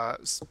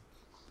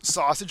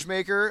sausage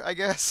maker, I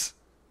guess.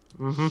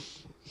 Mm-hmm.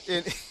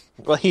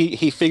 Well,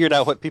 he figured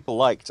out what people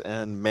liked,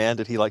 and man,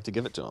 did he like to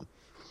give it to them.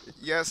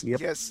 Yes, Yep.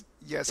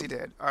 yes, he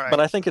did. All right. But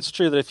I think it's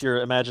true that if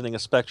you're imagining a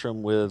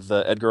spectrum with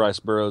Edgar Rice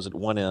Burroughs at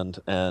one end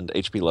and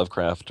H.P.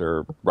 Lovecraft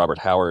or Robert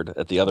Howard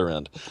at the other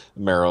end,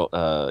 Merritt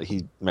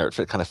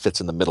kind of fits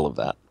in the middle of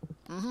that.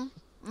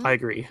 I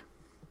agree.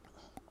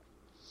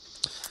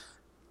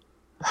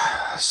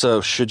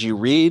 So, should you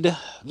read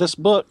this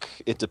book?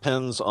 It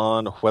depends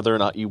on whether or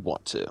not you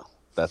want to.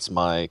 That's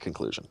my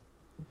conclusion.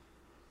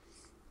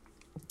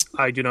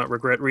 I do not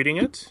regret reading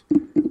it,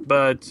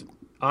 but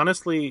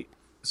honestly,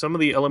 some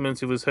of the elements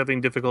he was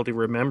having difficulty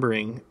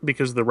remembering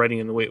because of the writing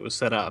and the way it was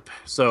set up.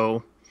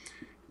 So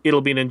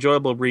it'll be an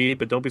enjoyable read,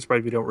 but don't be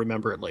surprised if you don't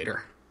remember it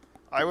later.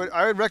 I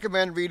would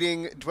recommend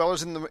reading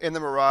Dwellers in the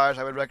Mirage.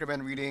 I would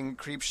recommend reading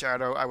Creep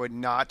Shadow. I would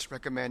not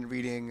recommend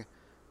reading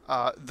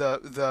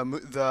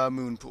the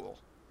Moon Pool.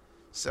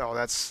 So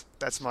that's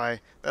my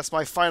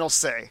final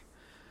say.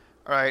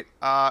 All right,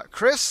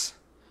 Chris.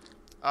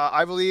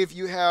 I believe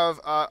you have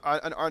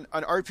an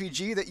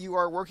RPG that you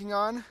are working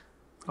on.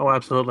 Oh,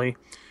 absolutely.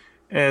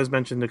 As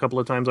mentioned a couple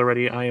of times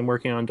already, I am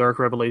working on Dark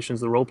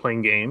Revelations, the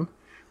role-playing game.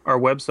 Our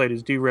website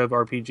is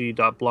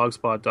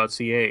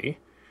drevrpg.blogspot.ca.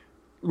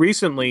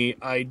 Recently,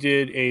 I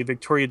did a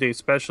Victoria Day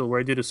special where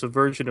I did a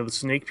subversion of the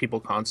snake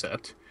people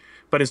concept.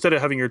 But instead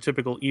of having your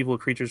typical evil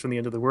creatures from the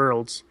end of the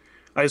worlds,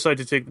 I decided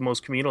to take the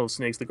most communal of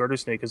snakes, the garter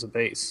snake, as a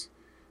base,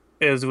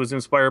 as it was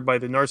inspired by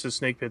the Narcissus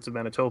snake pits of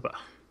Manitoba.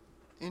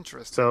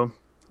 Interesting. So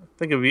I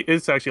think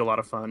it's actually a lot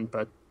of fun,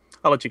 but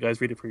I'll let you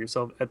guys read it for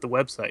yourself at the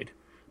website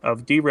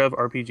of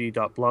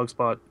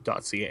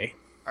drevrpg.blogspot.ca.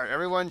 All right,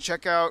 everyone,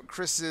 check out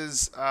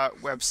Chris's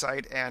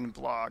website and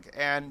blog.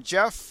 And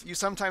Jeff, you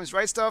sometimes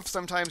write stuff,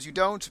 sometimes you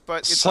don't, but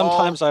it's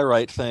Sometimes I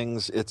write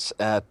things. It's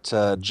at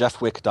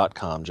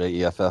jeffwick.com,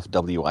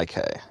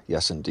 Jeffwik.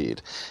 Yes,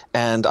 indeed.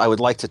 And I would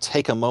like to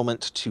take a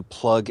moment to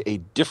plug a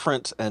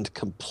different and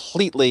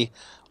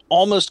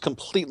almost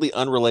completely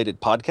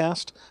unrelated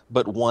podcast,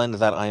 but one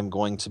that I am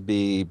going to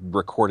be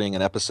recording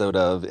an episode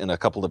of in a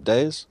couple of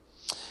days.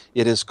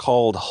 It is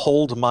called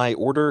Hold My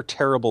Order,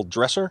 Terrible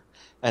Dresser,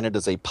 and it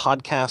is a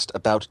podcast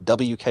about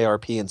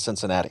WKRP in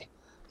Cincinnati,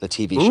 the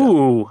TV show.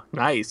 Ooh,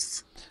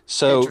 nice.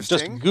 So just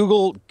Interesting.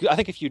 Google, I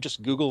think if you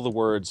just Google the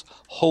words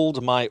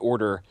Hold My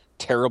Order,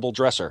 Terrible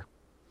Dresser,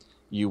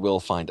 you will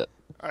find it.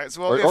 all right.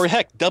 So, well, Or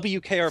heck,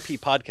 WKRP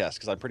podcast,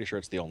 because I'm pretty sure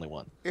it's the only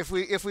one. if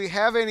we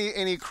have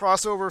any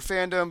crossover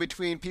fandom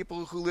between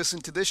people who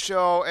listen to this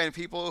show and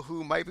people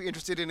who might be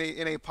interested in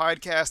a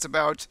podcast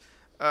about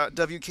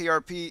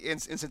WKRP in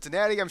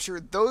Cincinnati, I'm sure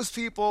those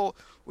people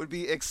would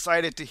be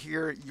excited to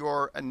hear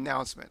your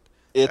announcement.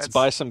 It's That's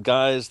by some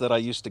guys that I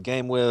used to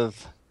game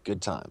with.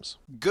 Good times.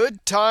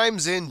 good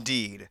times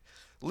indeed.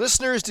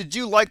 Listeners, did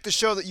you like the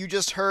show that you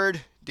just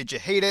heard? Did you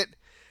hate it?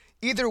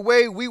 Either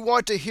way, we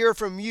want to hear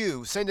from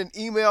you. Send an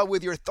email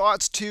with your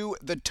thoughts to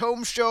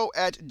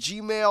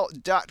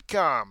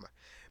thetomeshow@gmail.com.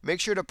 Make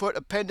sure to put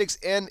Appendix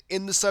N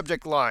in the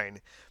subject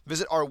line.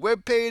 Visit our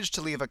webpage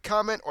to leave a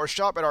comment or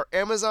shop at our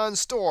Amazon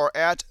store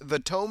at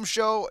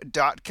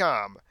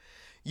thetomeshow.com.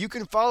 You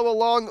can follow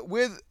along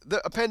with the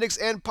Appendix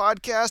N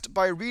podcast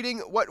by reading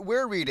what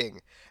we're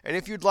reading. And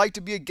if you'd like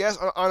to be a guest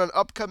on an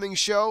upcoming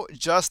show,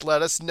 just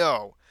let us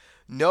know.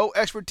 No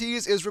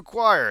expertise is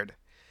required.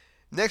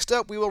 Next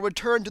up, we will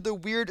return to the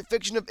weird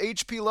fiction of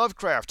H.P.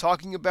 Lovecraft,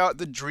 talking about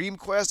the dream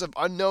quest of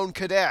unknown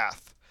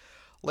Kadath.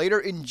 Later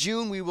in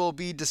June, we will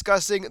be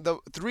discussing the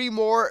 3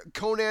 more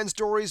Conan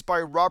stories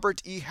by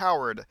Robert E.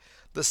 Howard: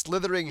 The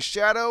Slithering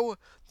Shadow,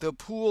 The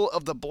Pool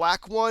of the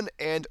Black One,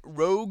 and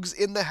Rogues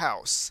in the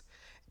House.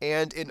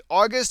 And in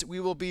August, we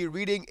will be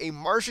reading A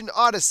Martian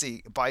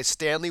Odyssey by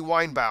Stanley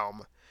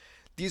Weinbaum.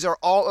 These are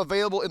all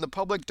available in the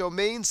public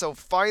domain, so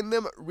find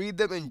them, read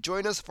them, and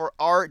join us for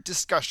our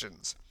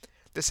discussions.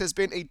 This has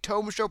been a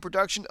Tome Show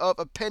production of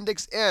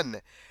Appendix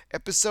N,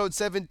 Episode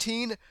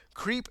 17,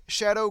 Creep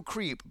Shadow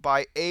Creep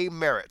by A.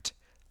 Merritt.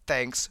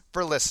 Thanks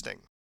for listening.